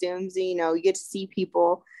costumes, you get to see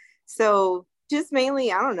people. So just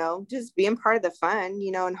mainly, I don't know, just being part of the fun,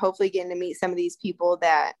 and hopefully getting to meet some of these people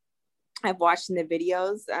that I've watched in the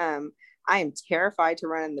videos. I am terrified to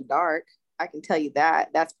run in the dark. I can tell you that.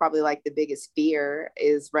 That's probably like the biggest fear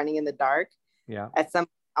is running in the dark. Yeah. At some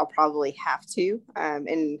I'll probably have to.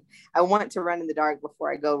 And I want to run in the dark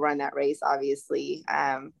before I go run that race, obviously.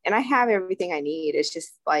 And I have everything I need. It's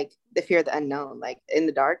just like the fear of the unknown, like in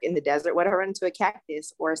the dark, in the desert, what if I run into a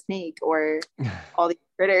cactus or a snake or all these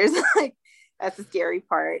critters? Like that's the scary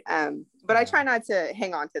part. But I try not to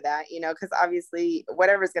hang on to that, because obviously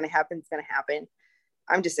whatever's going to happen is going to happen.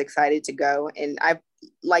 I'm just excited to go. And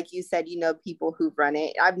like you said, people who've run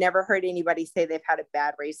it. I've never heard anybody say they've had a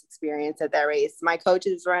bad race experience at that race. My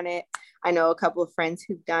coaches run it. I know a couple of friends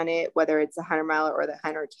who've done it, whether it's a 100-miler or the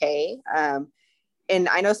 100K. And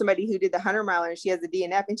I know somebody who did the 100-miler and she has a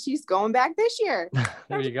DNF and she's going back this year.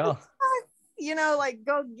 There you go. Like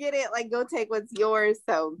go get it, like go take what's yours.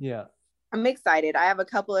 So Yeah. I'm excited. I have a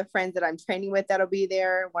couple of friends that I'm training with that'll be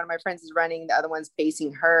there. One of my friends is running, the other one's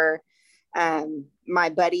pacing her. My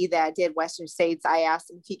buddy that did Western States, I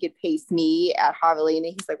asked him if he could pace me at Javelina.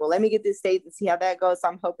 He's like, well, let me get this States and see how that goes. So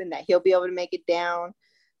I'm hoping that he'll be able to make it down.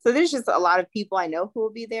 So there's just a lot of people I know who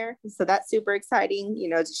will be there. So that's super exciting,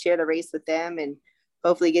 to share the race with them and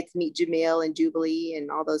hopefully get to meet Jamil and Jubilee and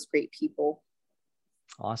all those great people.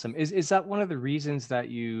 Awesome. Is that one of the reasons that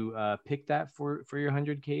you picked that for your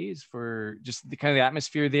 100Ks, for just the kind of the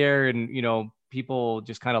atmosphere there and, people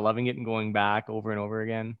just kind of loving it and going back over and over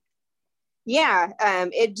again? Yeah,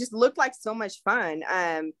 it just looked like so much fun.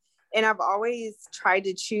 And I've always tried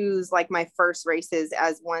to choose like my first races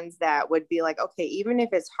as ones that would be like, okay, even if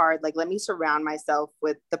it's hard, like let me surround myself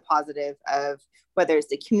with the positive of whether it's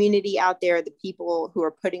the community out there, the people who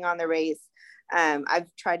are putting on the race. I've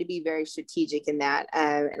tried to be very strategic in that.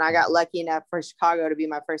 And I got lucky enough for Chicago to be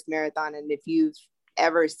my first marathon. And if you've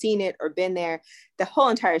ever seen it or been there, the whole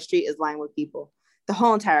entire street is lined with people the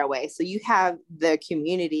whole entire way. So you have the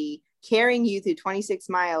community carrying you through 26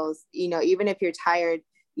 miles, even if you're tired,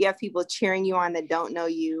 you have people cheering you on that don't know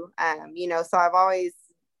you. So I've always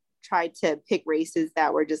tried to pick races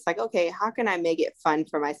that were just like, okay, how can I make it fun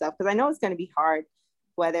for myself? Because I know it's going to be hard,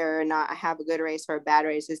 whether or not I have a good race or a bad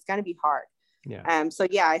race, it's going to be hard. Yeah. So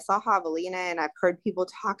yeah, I saw Javelina and I've heard people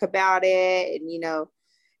talk about it and,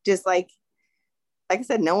 just like I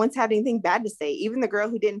said, no one's had anything bad to say. Even the girl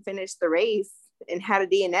who didn't finish the race and had a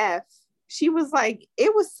DNF, she was like,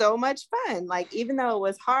 it was so much fun. Like, even though it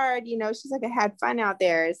was hard, you know, she's like, I had fun out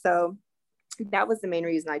there. So that was the main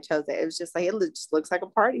reason I chose it. It was just like, it just looks like a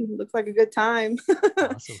party. It looks like a good time.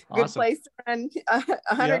 Awesome. Good place to run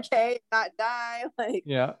 100K, not die. Like,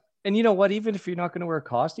 yeah. And you know what? Even if you're not going to wear a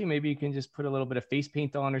costume, maybe you can just put a little bit of face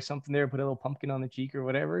paint on or something there, put a little pumpkin on the cheek or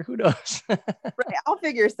whatever. Who knows? Right. I'll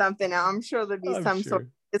figure something out. I'm sure there'll be sort.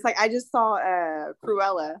 It's like, I just saw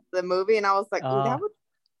Cruella, the movie, and I was like, oh,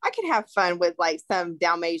 I could have fun with like some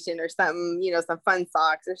Dalmatian or something, you know, some fun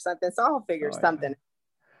socks or something. So I'll figure something.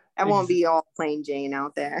 I won't be all plain Jane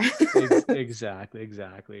out there.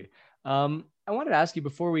 Exactly. I wanted to ask you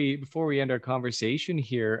before we end our conversation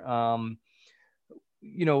here,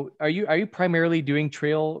 you know, are you primarily doing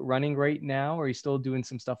trail running right now, or are you still doing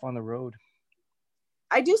some stuff on the road?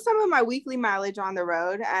 I do some of my weekly mileage on the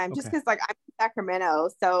road, just because like I'm in Sacramento,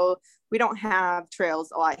 so we don't have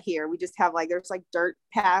trails a lot here. We just have like, there's like dirt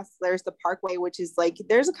paths. There's the Parkway, which is like,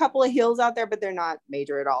 there's a couple of hills out there, but they're not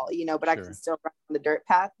major at all, you know, but I can still run on the dirt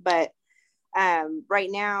path. But right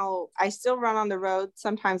now I still run on the road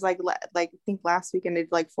sometimes, like I think last weekend I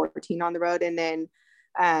did like 14 on the road. And then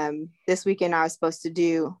this weekend I was supposed to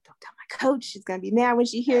do, don't tell my coach, she's gonna be mad when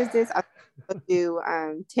she hears this, I was do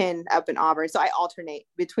 10 up in Auburn. So I alternate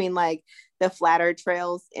between like the flatter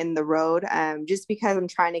trails in the road, just because I'm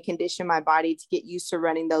trying to condition my body to get used to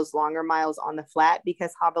running those longer miles on the flat,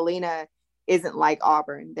 because Javelina isn't like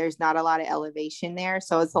Auburn. There's not a lot of elevation there,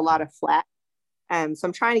 so it's a lot of flat. So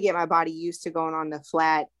I'm trying to get my body used to going on the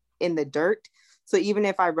flat in the dirt. So even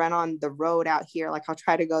if I run on the road out here, like I'll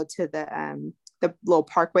try to go to the little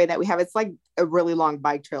Parkway that we have. It's like a really long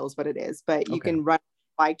bike trail is what it is, but you can run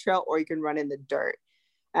bike trail or you can run in the dirt.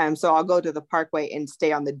 So I'll go to the Parkway and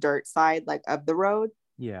stay on the dirt side, like of the road.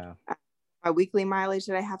 Yeah. My weekly mileage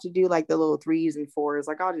that I have to do, like the little 3s and 4s,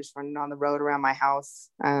 like I'll just run it on the road around my house,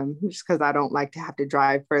 just because I don't like to have to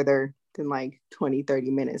drive further than like 20-30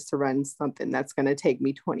 minutes to run something that's going to take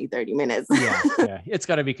me 20-30 minutes. yeah it's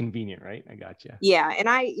got to be convenient, right? I got you. Yeah. And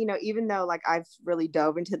I, you know, even though like I've really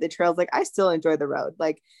dove into the trails, like I still enjoy the road.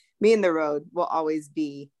 Like me and the road will always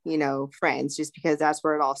be, you know, friends, just because that's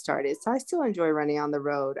where it all started. So I still enjoy running on the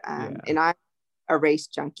road. And I'm a race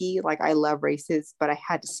junkie. Like I love races, but I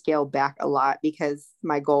had to scale back a lot because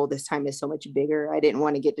my goal this time is so much bigger. I didn't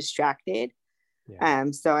want to get distracted.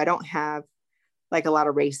 So I don't have like a lot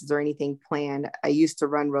of races or anything planned. I used to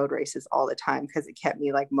run road races all the time because it kept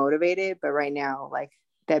me like motivated. But right now, like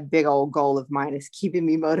that big old goal of mine is keeping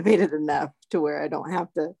me motivated enough to where I don't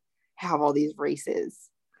have to have all these races.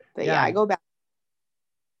 But yeah, I go back.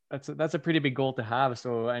 That's a pretty big goal to have.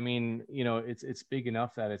 So, I mean, you know, it's big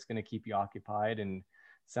enough that it's going to keep you occupied, and it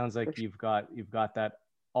sounds like you've got that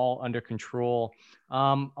all under control.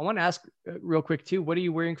 I want to ask real quick too, what are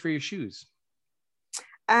you wearing for your shoes?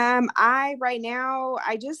 Right now,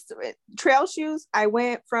 I just trail shoes. I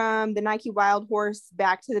went from the Nike Wild Horse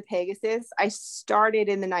back to the Pegasus. I started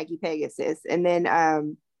in the Nike Pegasus and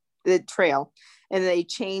then, the trail, and they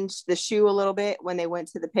changed the shoe a little bit when they went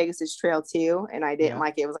to the Pegasus Trail too. And I didn't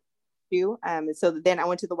like it. It was like a shoe. And so then I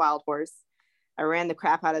went to the Wild Horse. I ran the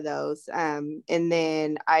crap out of those. And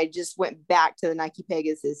then I just went back to the Nike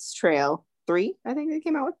Pegasus Trail 3, I think they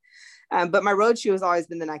came out with. But my road shoe has always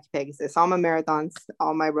been the Nike Pegasus. All my marathons,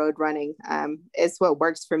 all my road running, it's what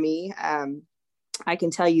works for me. I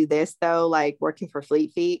can tell you this though, like working for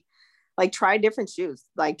Fleet Feet, like try different shoes,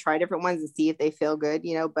 like try different ones and see if they feel good,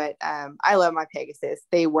 you know, but I love my Pegasus.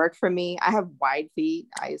 They work for me. I have wide feet.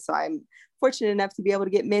 So I'm fortunate enough to be able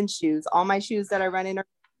to get men's shoes. All my shoes that I run in are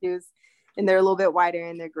shoes, and they're a little bit wider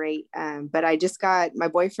and they're great. But I just got my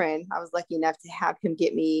boyfriend, I was lucky enough to have him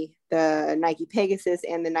get me the Nike Pegasus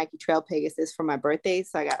and the Nike Trail Pegasus for my birthday.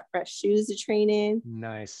 So I got fresh shoes to train in.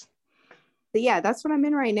 Nice. But yeah, that's what I'm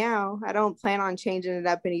in right now. I don't plan on changing it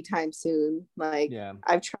up anytime soon. Like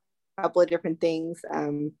I've tried a couple of different things,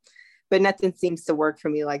 but nothing seems to work for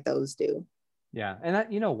me like those do. Yeah. And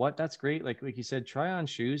that, you know what, that's great. Like you said, try on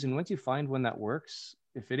shoes. And once you find one that works,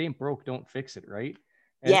 if it ain't broke, don't fix it. Right.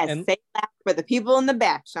 And say that for the people in the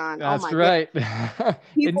back, Sean. That's right.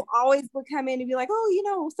 People always would come in and be like, oh, you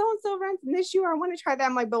know, so-and-so runs in this shoe. I want to try that.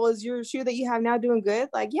 I'm like, but is your shoe that you have now doing good?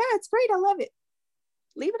 Like, yeah, it's great. I love it.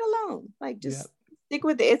 Leave it alone. Like, just stick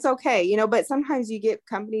with it. It's okay. You know, but sometimes you get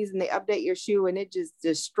companies and they update your shoe and it just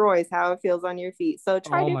destroys how it feels on your feet. So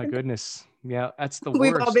try. Oh my goodness. Yeah. That's the worst.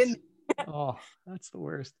 We've all been oh, that's the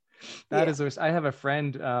worst. That is the worst. I have a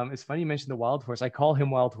friend. It's funny you mentioned the Wild Horse. I call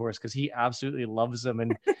him Wild Horse because he absolutely loves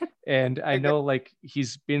them, and I know like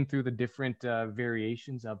he's been through the different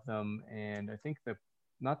variations of them. And I think the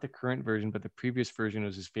not the current version, but the previous version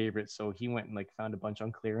was his favorite. So he went and like found a bunch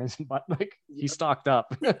on clearance, but like he stocked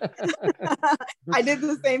up. I did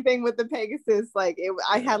the same thing with the Pegasus. Like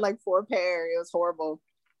I had like 4 pair. It was horrible.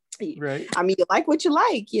 Right. I mean, you like what you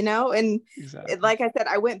like, you know, and exactly. Like I said,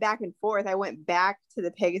 I went back and forth. I went back to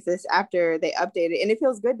the Pegasus after they updated, and it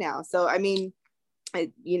feels good now. So, I mean,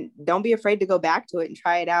 you don't be afraid to go back to it and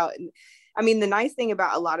try it out. And I mean, the nice thing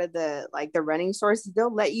about a lot of the running stores,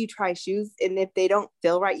 they'll let you try shoes, and if they don't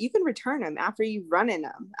feel right, you can return them after you've run in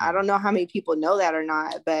them. I don't know how many people know that or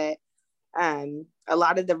not, but a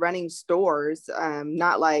lot of the running stores,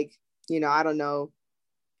 not like, you know, I don't know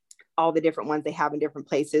all the different ones they have in different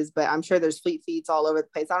places, but I'm sure there's Fleet Feets all over the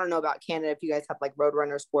place. I don't know about Canada if you guys have like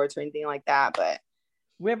Roadrunner Sports or anything like that, but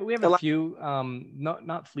we have a few,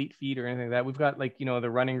 not Fleet Feet or anything like that. We've got like, you know, the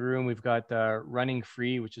Running Room. We've got Running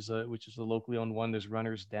Free, which is a locally owned one. There's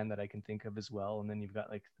Runner's Den that I can think of as well, and then you've got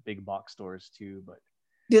like the big box stores too. But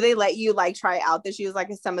do they let you like try out the shoes like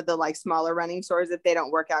in some of the like smaller running stores? If they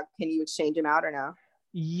don't work out, can you exchange them out or no?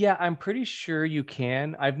 Yeah, I'm pretty sure you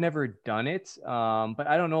can. I've never done it, but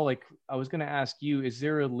I don't know. Like, I was going to ask you, is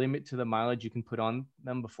there a limit to the mileage you can put on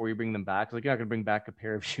them before you bring them back? Like, you're not going to bring back a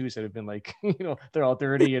pair of shoes that have been like, you know, they're all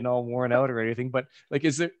dirty and all worn out or anything. But like,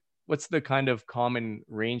 what's the kind of common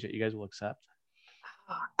range that you guys will accept?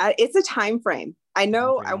 It's a time frame. I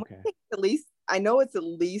know. I want to think at least. I know it's at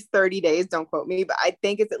least 30 days. Don't quote me, but I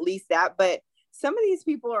think it's at least that. But some of these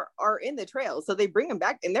people are in the trail, so they bring them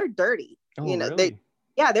back and they're dirty. Oh, you know, really?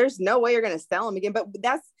 Yeah, there's no way you're going to sell them again. But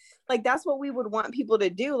that's what we would want people to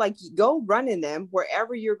do. Like, go run in them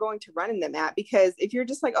wherever you're going to run in them at. Because if you're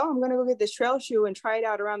just like, oh, I'm going to go get this trail shoe and try it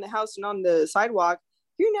out around the house and on the sidewalk,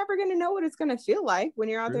 you're never going to know what it's going to feel like when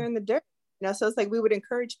you're out there in the dirt. You know, so it's like we would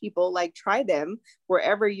encourage people, like, try them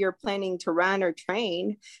wherever you're planning to run or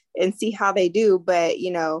train and see how they do. But,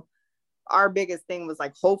 you know, our biggest thing was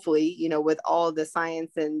like, hopefully, you know, with all the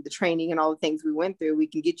science and the training and all the things we went through, we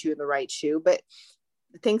can get you in the right shoe. But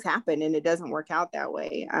things happen and it doesn't work out that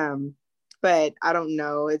way. But I don't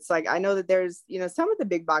know. It's like, I know that there's, you know, some of the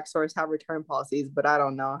big box stores have return policies, but I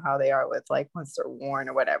don't know how they are with like once they're worn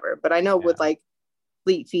or whatever. But I know with like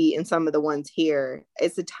Fleet Feet and some of the ones here,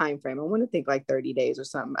 it's a time frame. I want to think like 30 days or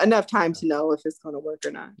something, enough time to know if it's going to work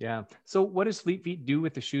or not. Yeah. So what does Fleet Feet do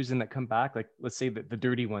with the shoes then that come back? Like, let's say the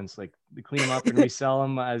dirty ones, like they clean them up and resell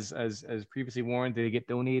them as previously worn. Do they get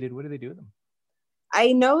donated? What do they do with them?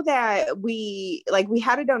 I know that we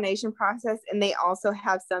had a donation process, and they also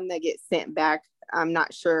have some that get sent back. I'm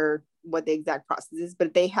not sure what the exact process is,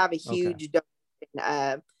 but they have a huge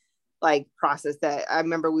donation like process that I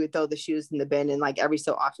remember we would throw the shoes in the bin, and like every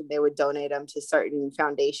so often they would donate them to certain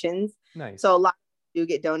foundations. Nice. So a lot do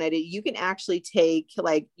get donated. You can actually take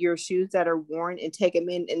like your shoes that are worn and take them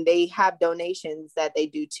in, and they have donations that they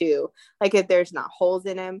do too. Like if there's not holes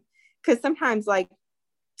in them, because sometimes like,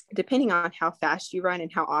 depending on how fast you run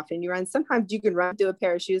and how often you run, sometimes you can run through a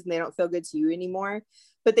pair of shoes and they don't feel good to you anymore,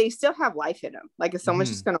 but they still have life in them. Like if someone's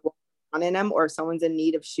just going to walk on in them, or if someone's in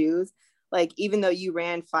need of shoes, like even though you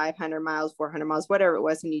ran 500 miles, 400 miles, whatever it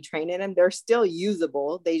was when you train in them, they're still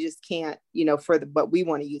usable. They just can't, you know, for what we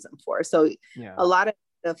want to use them for. So a lot of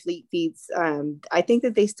the Fleet Feets, I think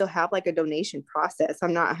that they still have like a donation process.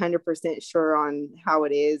 I'm not 100% sure on how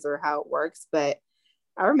it is or how it works, but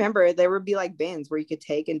I remember there would be like bins where you could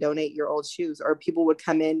take and donate your old shoes, or people would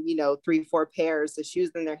come in, you know, 3-4 pairs of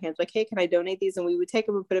shoes in their hands, like, hey, can I donate these? And we would take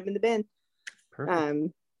them and put them in the bin.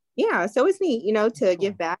 Perfect. Yeah. So it's neat, you know, to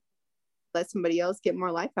give back, let somebody else get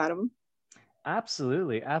more life out of them.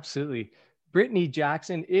 Absolutely. Absolutely. Brittany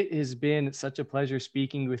Jackson, it has been such a pleasure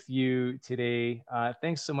speaking with you today.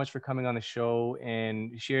 Thanks so much for coming on the show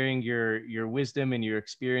and sharing your wisdom and your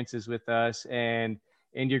experiences with us, and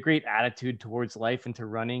your great attitude towards life and to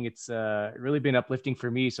running. It's really been uplifting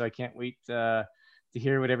for me. So I can't wait to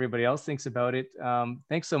hear what everybody else thinks about it.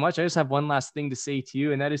 Thanks so much. I just have one last thing to say to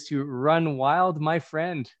you, and that is to run wild, my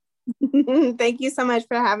friend. Thank you so much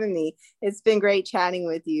for having me. It's been great chatting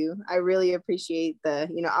with you. I really appreciate the,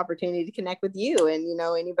 you know, opportunity to connect with you and, you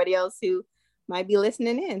know, anybody else who might be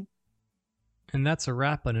listening in. And that's a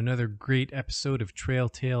wrap on another great episode of Trail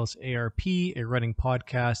Tales ARP, a running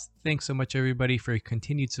podcast. Thanks so much, everybody, for your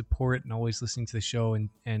continued support and always listening to the show and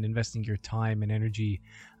investing your time and energy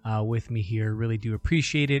with me here. Really do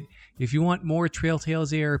appreciate it. If you want more Trail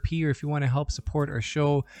Tales ARP, or if you want to help support our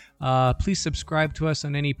show, please subscribe to us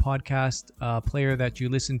on any podcast player that you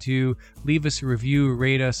listen to. Leave us a review,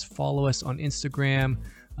 rate us, follow us on Instagram.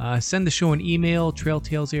 Send the show an email,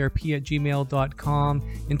 trailtalesarp@gmail.com,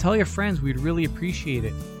 and tell your friends. We'd really appreciate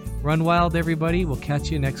it. Run wild, everybody. We'll catch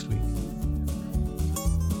you next week.